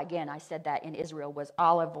oil, again, I said that in Israel, was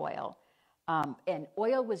olive oil. And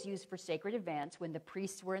oil was used for sacred events when the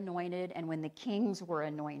priests were anointed and when the kings were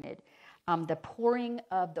anointed. The pouring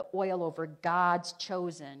of the oil over God's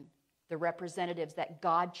chosen, the representatives that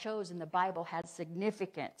God chose in the Bible, had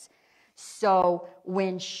significance. So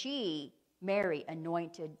when Mary,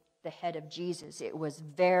 anointed the head of Jesus, it was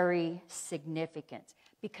very significant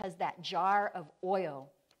because that jar of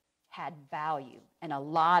oil had value, and a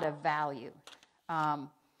lot of value.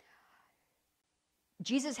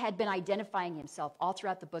 Jesus had been identifying himself all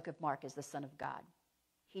throughout the book of Mark as the Son of God.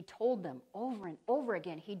 He told them over and over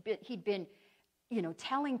again. He'd been,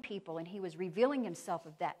 telling people, and he was revealing himself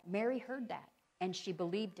of that. Mary heard that, and she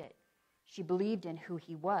believed it. She believed in who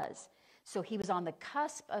he was. So he was on the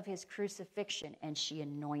cusp of his crucifixion, and she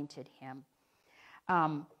anointed him.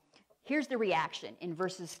 Here's the reaction in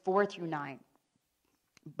verses 4 through 9.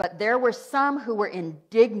 But there were some who were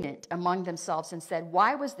indignant among themselves and said,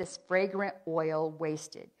 "Why was this fragrant oil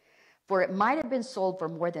wasted? For it might have been sold for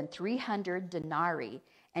more than 300 denarii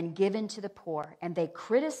and given to the poor." And they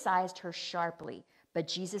criticized her sharply. But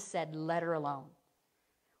Jesus said, "Let her alone.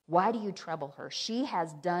 Why do you trouble her? She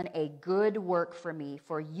has done a good work for me,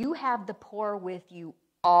 for you have the poor with you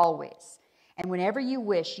always. And whenever you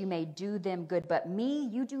wish, you may do them good. But me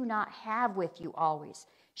you do not have with you always.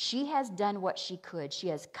 She has done what she could. She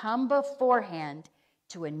has come beforehand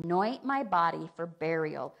to anoint my body for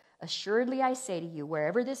burial. Assuredly, I say to you,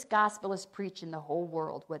 wherever this gospel is preached in the whole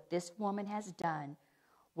world, what this woman has done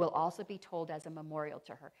will also be told as a memorial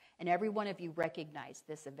to her." And every one of you recognize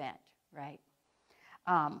this event, right?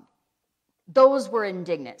 Those were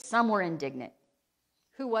indignant. Some were indignant.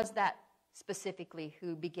 Who was that specifically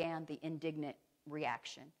who began the indignant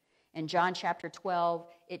reaction? In John chapter 12,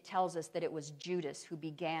 it tells us that it was Judas who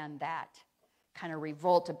began that kind of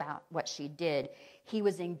revolt about what she did. He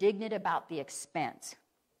was indignant about the expense.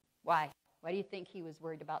 Why? Why do you think he was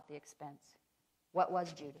worried about the expense? What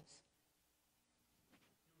was Judas?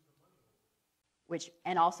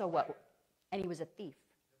 And also what? And he was a thief.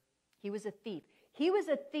 He was a thief. He was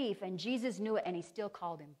a thief, and Jesus knew it, and he still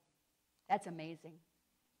called him. That's amazing.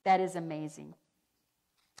 That is amazing.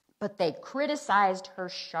 But they criticized her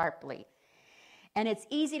sharply. And it's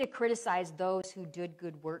easy to criticize those who did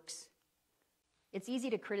good works. It's easy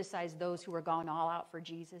to criticize those who are gone all out for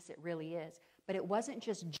Jesus. It really is. But it wasn't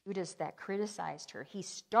just Judas that criticized her. He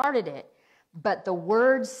started it, but the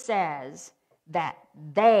word says that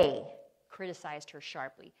they criticized her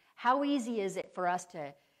sharply. How easy is it for us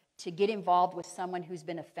to get involved with someone who's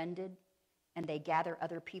been offended, and they gather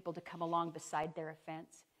other people to come along beside their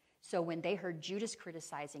offense? So when they heard Judas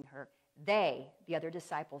criticizing her, the other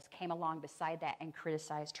disciples, came along beside that and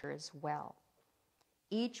criticized her as well.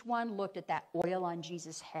 Each one looked at that oil on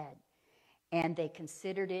Jesus' head, and they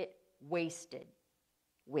considered it wasted.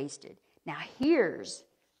 Wasted. Now, here's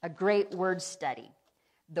a great word study.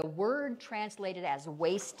 The word translated as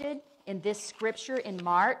wasted in this scripture in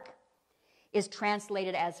Mark is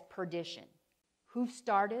translated as perdition. Who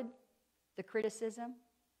started the criticism?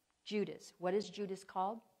 Judas. What is Judas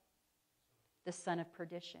called? The son of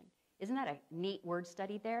perdition. Isn't that a neat word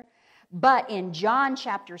study there? But in John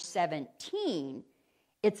chapter 17,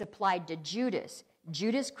 it's applied to Judas.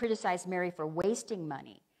 Judas criticized Mary for wasting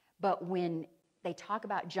money. But when they talk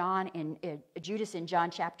about Judas in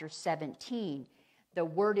John chapter 17, the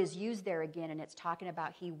word is used there again, and it's talking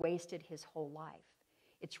about he wasted his whole life.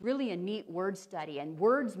 It's really a neat word study, and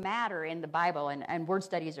words matter in the Bible, and word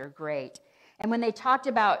studies are great. And when they talked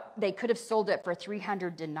about they could have sold it for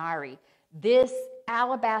 300 denarii, this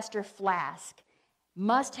alabaster flask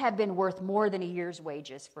must have been worth more than a year's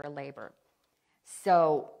wages for a labor.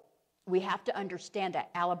 So we have to understand that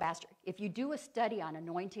alabaster. If you do a study on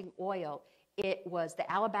anointing oil, it was the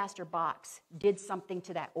alabaster box did something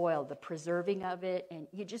to that oil, the preserving of it, and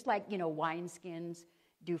you just like, wineskins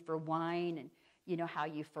do for wine, and you know how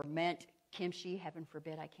you ferment kimchi. Heaven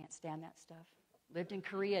forbid, I can't stand that stuff. Lived in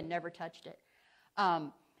Korea and never touched it.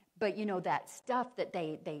 But that stuff that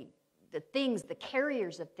the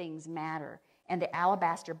carriers of things matter, and the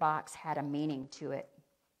alabaster box had a meaning to it.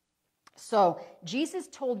 So Jesus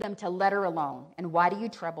told them to let her alone. And why do you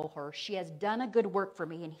trouble her? She has done a good work for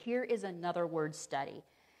me. And here is another word study.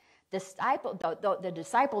 The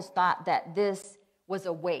disciples thought that this was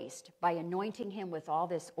a waste by anointing him with all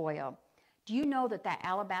this oil. Do you know that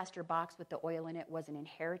alabaster box with the oil in it was an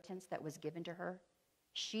inheritance that was given to her?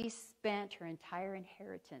 She spent her entire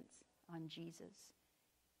inheritance on Jesus.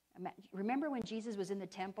 Remember when Jesus was in the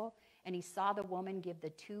temple and he saw the woman give the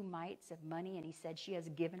 2 mites of money, and he said she has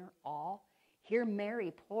given her all? Here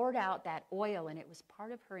Mary poured out that oil, and it was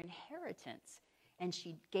part of her inheritance, and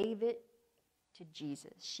she gave it to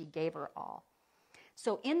Jesus. She gave her all.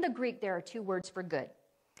 So in the Greek, there are 2 words for good.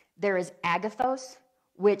 There is agathos,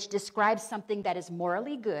 which describes something that is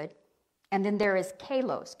morally good, and then there is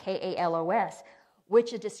kalos, K-A-L-O-S,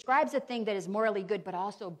 which describes a thing that is morally good but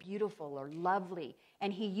also beautiful or lovely.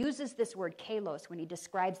 And he uses this word kalos when he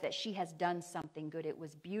describes that she has done something good. It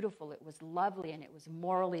was beautiful, it was lovely, and it was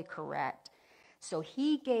morally correct. So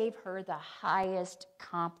he gave her the highest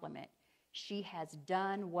compliment. She has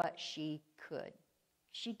done what she could.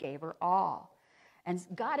 She gave her all. And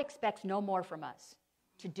God expects no more from us,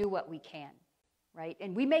 to do what we can, right?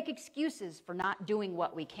 And we make excuses for not doing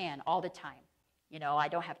what we can all the time. I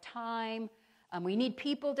don't have time. We need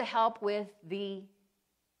people to help with the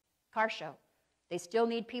car show. They still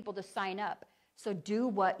need people to sign up. So do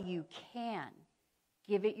what you can.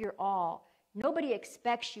 Give it your all. Nobody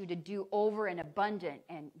expects you to do over and abundant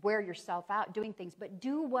and wear yourself out doing things, but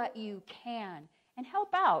do what you can and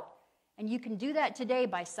help out. And you can do that today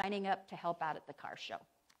by signing up to help out at the car show.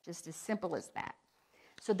 Just as simple as that.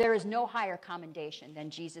 So there is no higher commendation than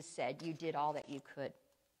Jesus said, you did all that you could.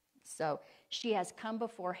 So she has come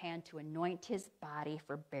beforehand to anoint his body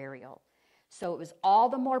for burial. So it was all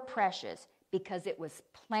the more precious because it was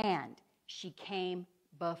planned. She came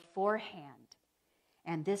beforehand.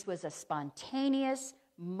 And this was a spontaneous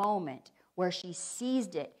moment where she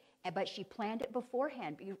seized it, but she planned it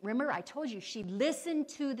beforehand. Remember, I told you she listened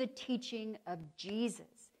to the teaching of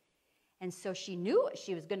Jesus. And so she knew what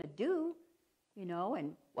she was going to do,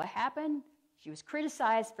 and what happened? She was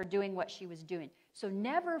criticized for doing what she was doing. So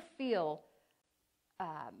never feel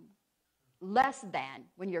less than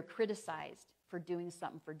when you're criticized for doing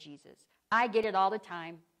something for Jesus. I get it all the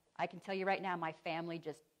time. I can tell you right now, my family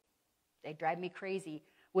they drive me crazy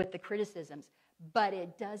with the criticisms. But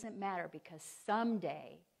it doesn't matter because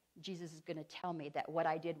someday Jesus is going to tell me that what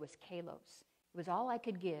I did was kalos. It was all I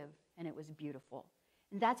could give, and it was beautiful.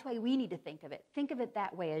 And that's why we need to think of it. Think of it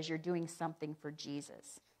that way as you're doing something for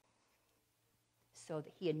Jesus. So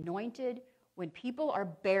that he anointed, when people are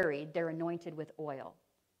buried, they're anointed with oil.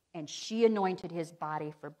 And she anointed his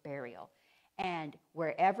body for burial. And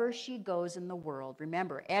wherever she goes in the world,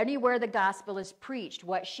 remember, anywhere the gospel is preached,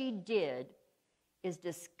 what she did is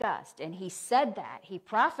discussed. And he said that, he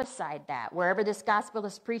prophesied that. Wherever this gospel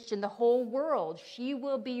is preached in the whole world, she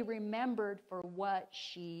will be remembered for what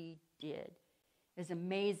she did. It's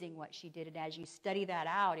amazing what she did. And as you study that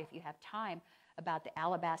out, if you have time, about the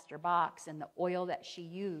alabaster box and the oil that she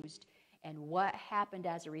used and what happened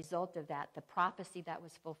as a result of that, the prophecy that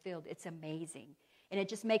was fulfilled, it's amazing. And it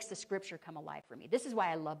just makes the scripture come alive for me. This is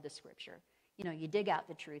why I love the scripture. You dig out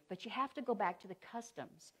the truth, but you have to go back to the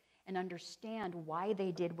customs and understand why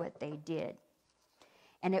they did what they did.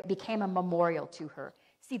 And it became a memorial to her.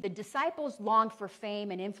 See, the disciples longed for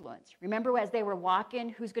fame and influence. Remember as they were walking,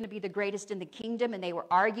 who's going to be the greatest in the kingdom, and they were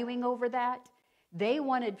arguing over that? They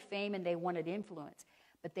wanted fame and they wanted influence,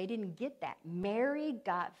 but they didn't get that. Mary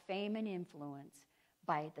got fame and influence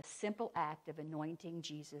by the simple act of anointing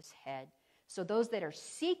Jesus' head. So those that are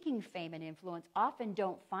seeking fame and influence often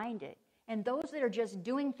don't find it. And those that are just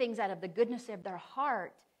doing things out of the goodness of their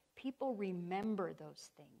heart, people remember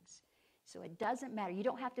those things. So it doesn't matter. You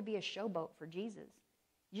don't have to be a showboat for Jesus.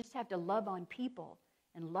 You just have to love on people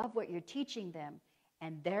and love what you're teaching them,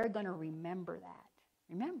 and they're going to remember that.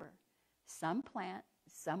 Remember, some plant,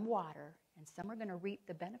 some water, and some are going to reap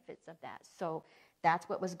the benefits of that. So that's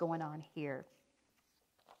what was going on here.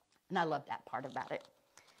 And I love that part about it.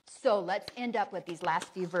 So let's end up with these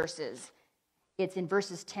last few verses. It's in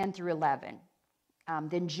verses 10 through 11.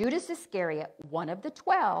 Then Judas Iscariot, one of the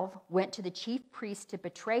 12, went to the chief priests to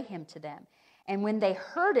betray him to them. And when they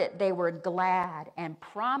heard it, they were glad and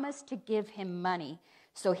promised to give him money.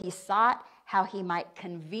 So he sought how he might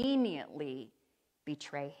conveniently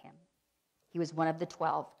betray him. He was one of the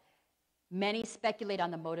 12. Many speculate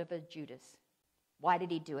on the motive of Judas. Why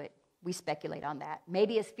did he do it? We speculate on that.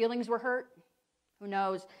 Maybe his feelings were hurt. Who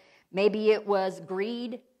knows? Maybe it was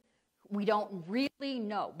greed. We don't really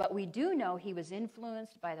know. But we do know he was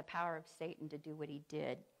influenced by the power of Satan to do what he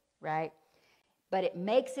did, right? But it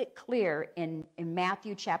makes it clear in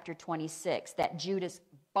Matthew chapter 26 that Judas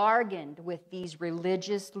bargained with these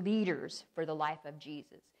religious leaders for the life of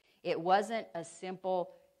Jesus. It wasn't a simple,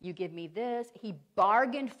 you give me this. He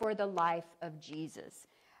bargained for the life of Jesus.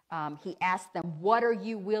 He asked them, what are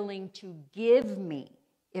you willing to give me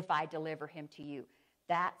if I deliver him to you?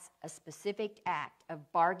 That's a specific act of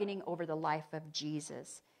bargaining over the life of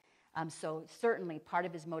Jesus. So certainly part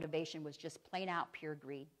of his motivation was just plain out pure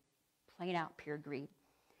greed. Plain out pure greed.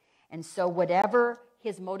 And so whatever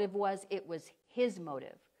his motive was, it was his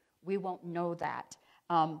motive. We won't know that.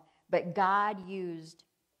 But God used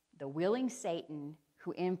the willing Satan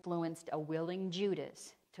who influenced a willing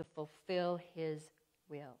Judas to fulfill his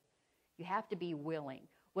will. You have to be willing.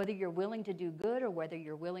 Whether you're willing to do good or whether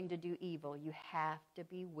you're willing to do evil, you have to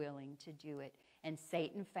be willing to do it. And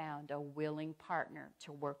Satan found a willing partner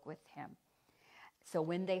to work with him. So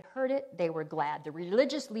when they heard it, they were glad. The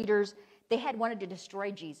religious leaders, they had wanted to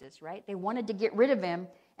destroy Jesus, right? They wanted to get rid of him,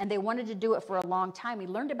 and they wanted to do it for a long time. We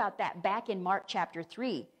learned about that back in Mark chapter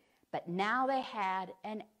 3. But now they had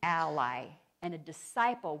an ally and a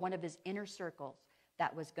disciple, one of his inner circles,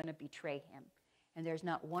 that was going to betray him. And there's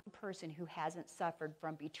not one person who hasn't suffered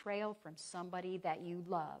from betrayal from somebody that you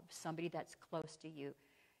love, somebody that's close to you.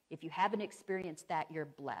 If you haven't experienced that, you're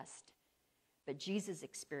blessed. But Jesus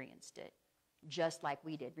experienced it just like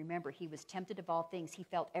we did. Remember, he was tempted of all things. He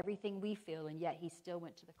felt everything we feel, and yet he still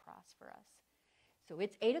went to the cross for us. So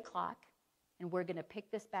it's 8 o'clock, and we're going to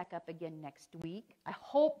pick this back up again next week. I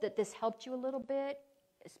hope that this helped you a little bit,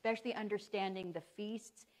 especially understanding the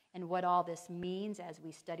feasts and what all this means as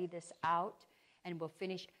we study this out. And we'll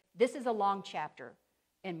finish. This is a long chapter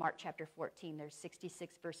in Mark chapter 14. There's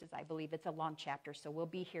 66 verses, I believe. It's a long chapter, so we'll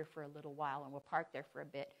be here for a little while, and we'll park there for a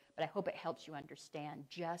bit. But I hope it helps you understand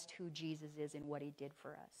just who Jesus is and what he did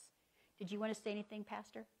for us. Did you want to say anything,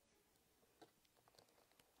 Pastor?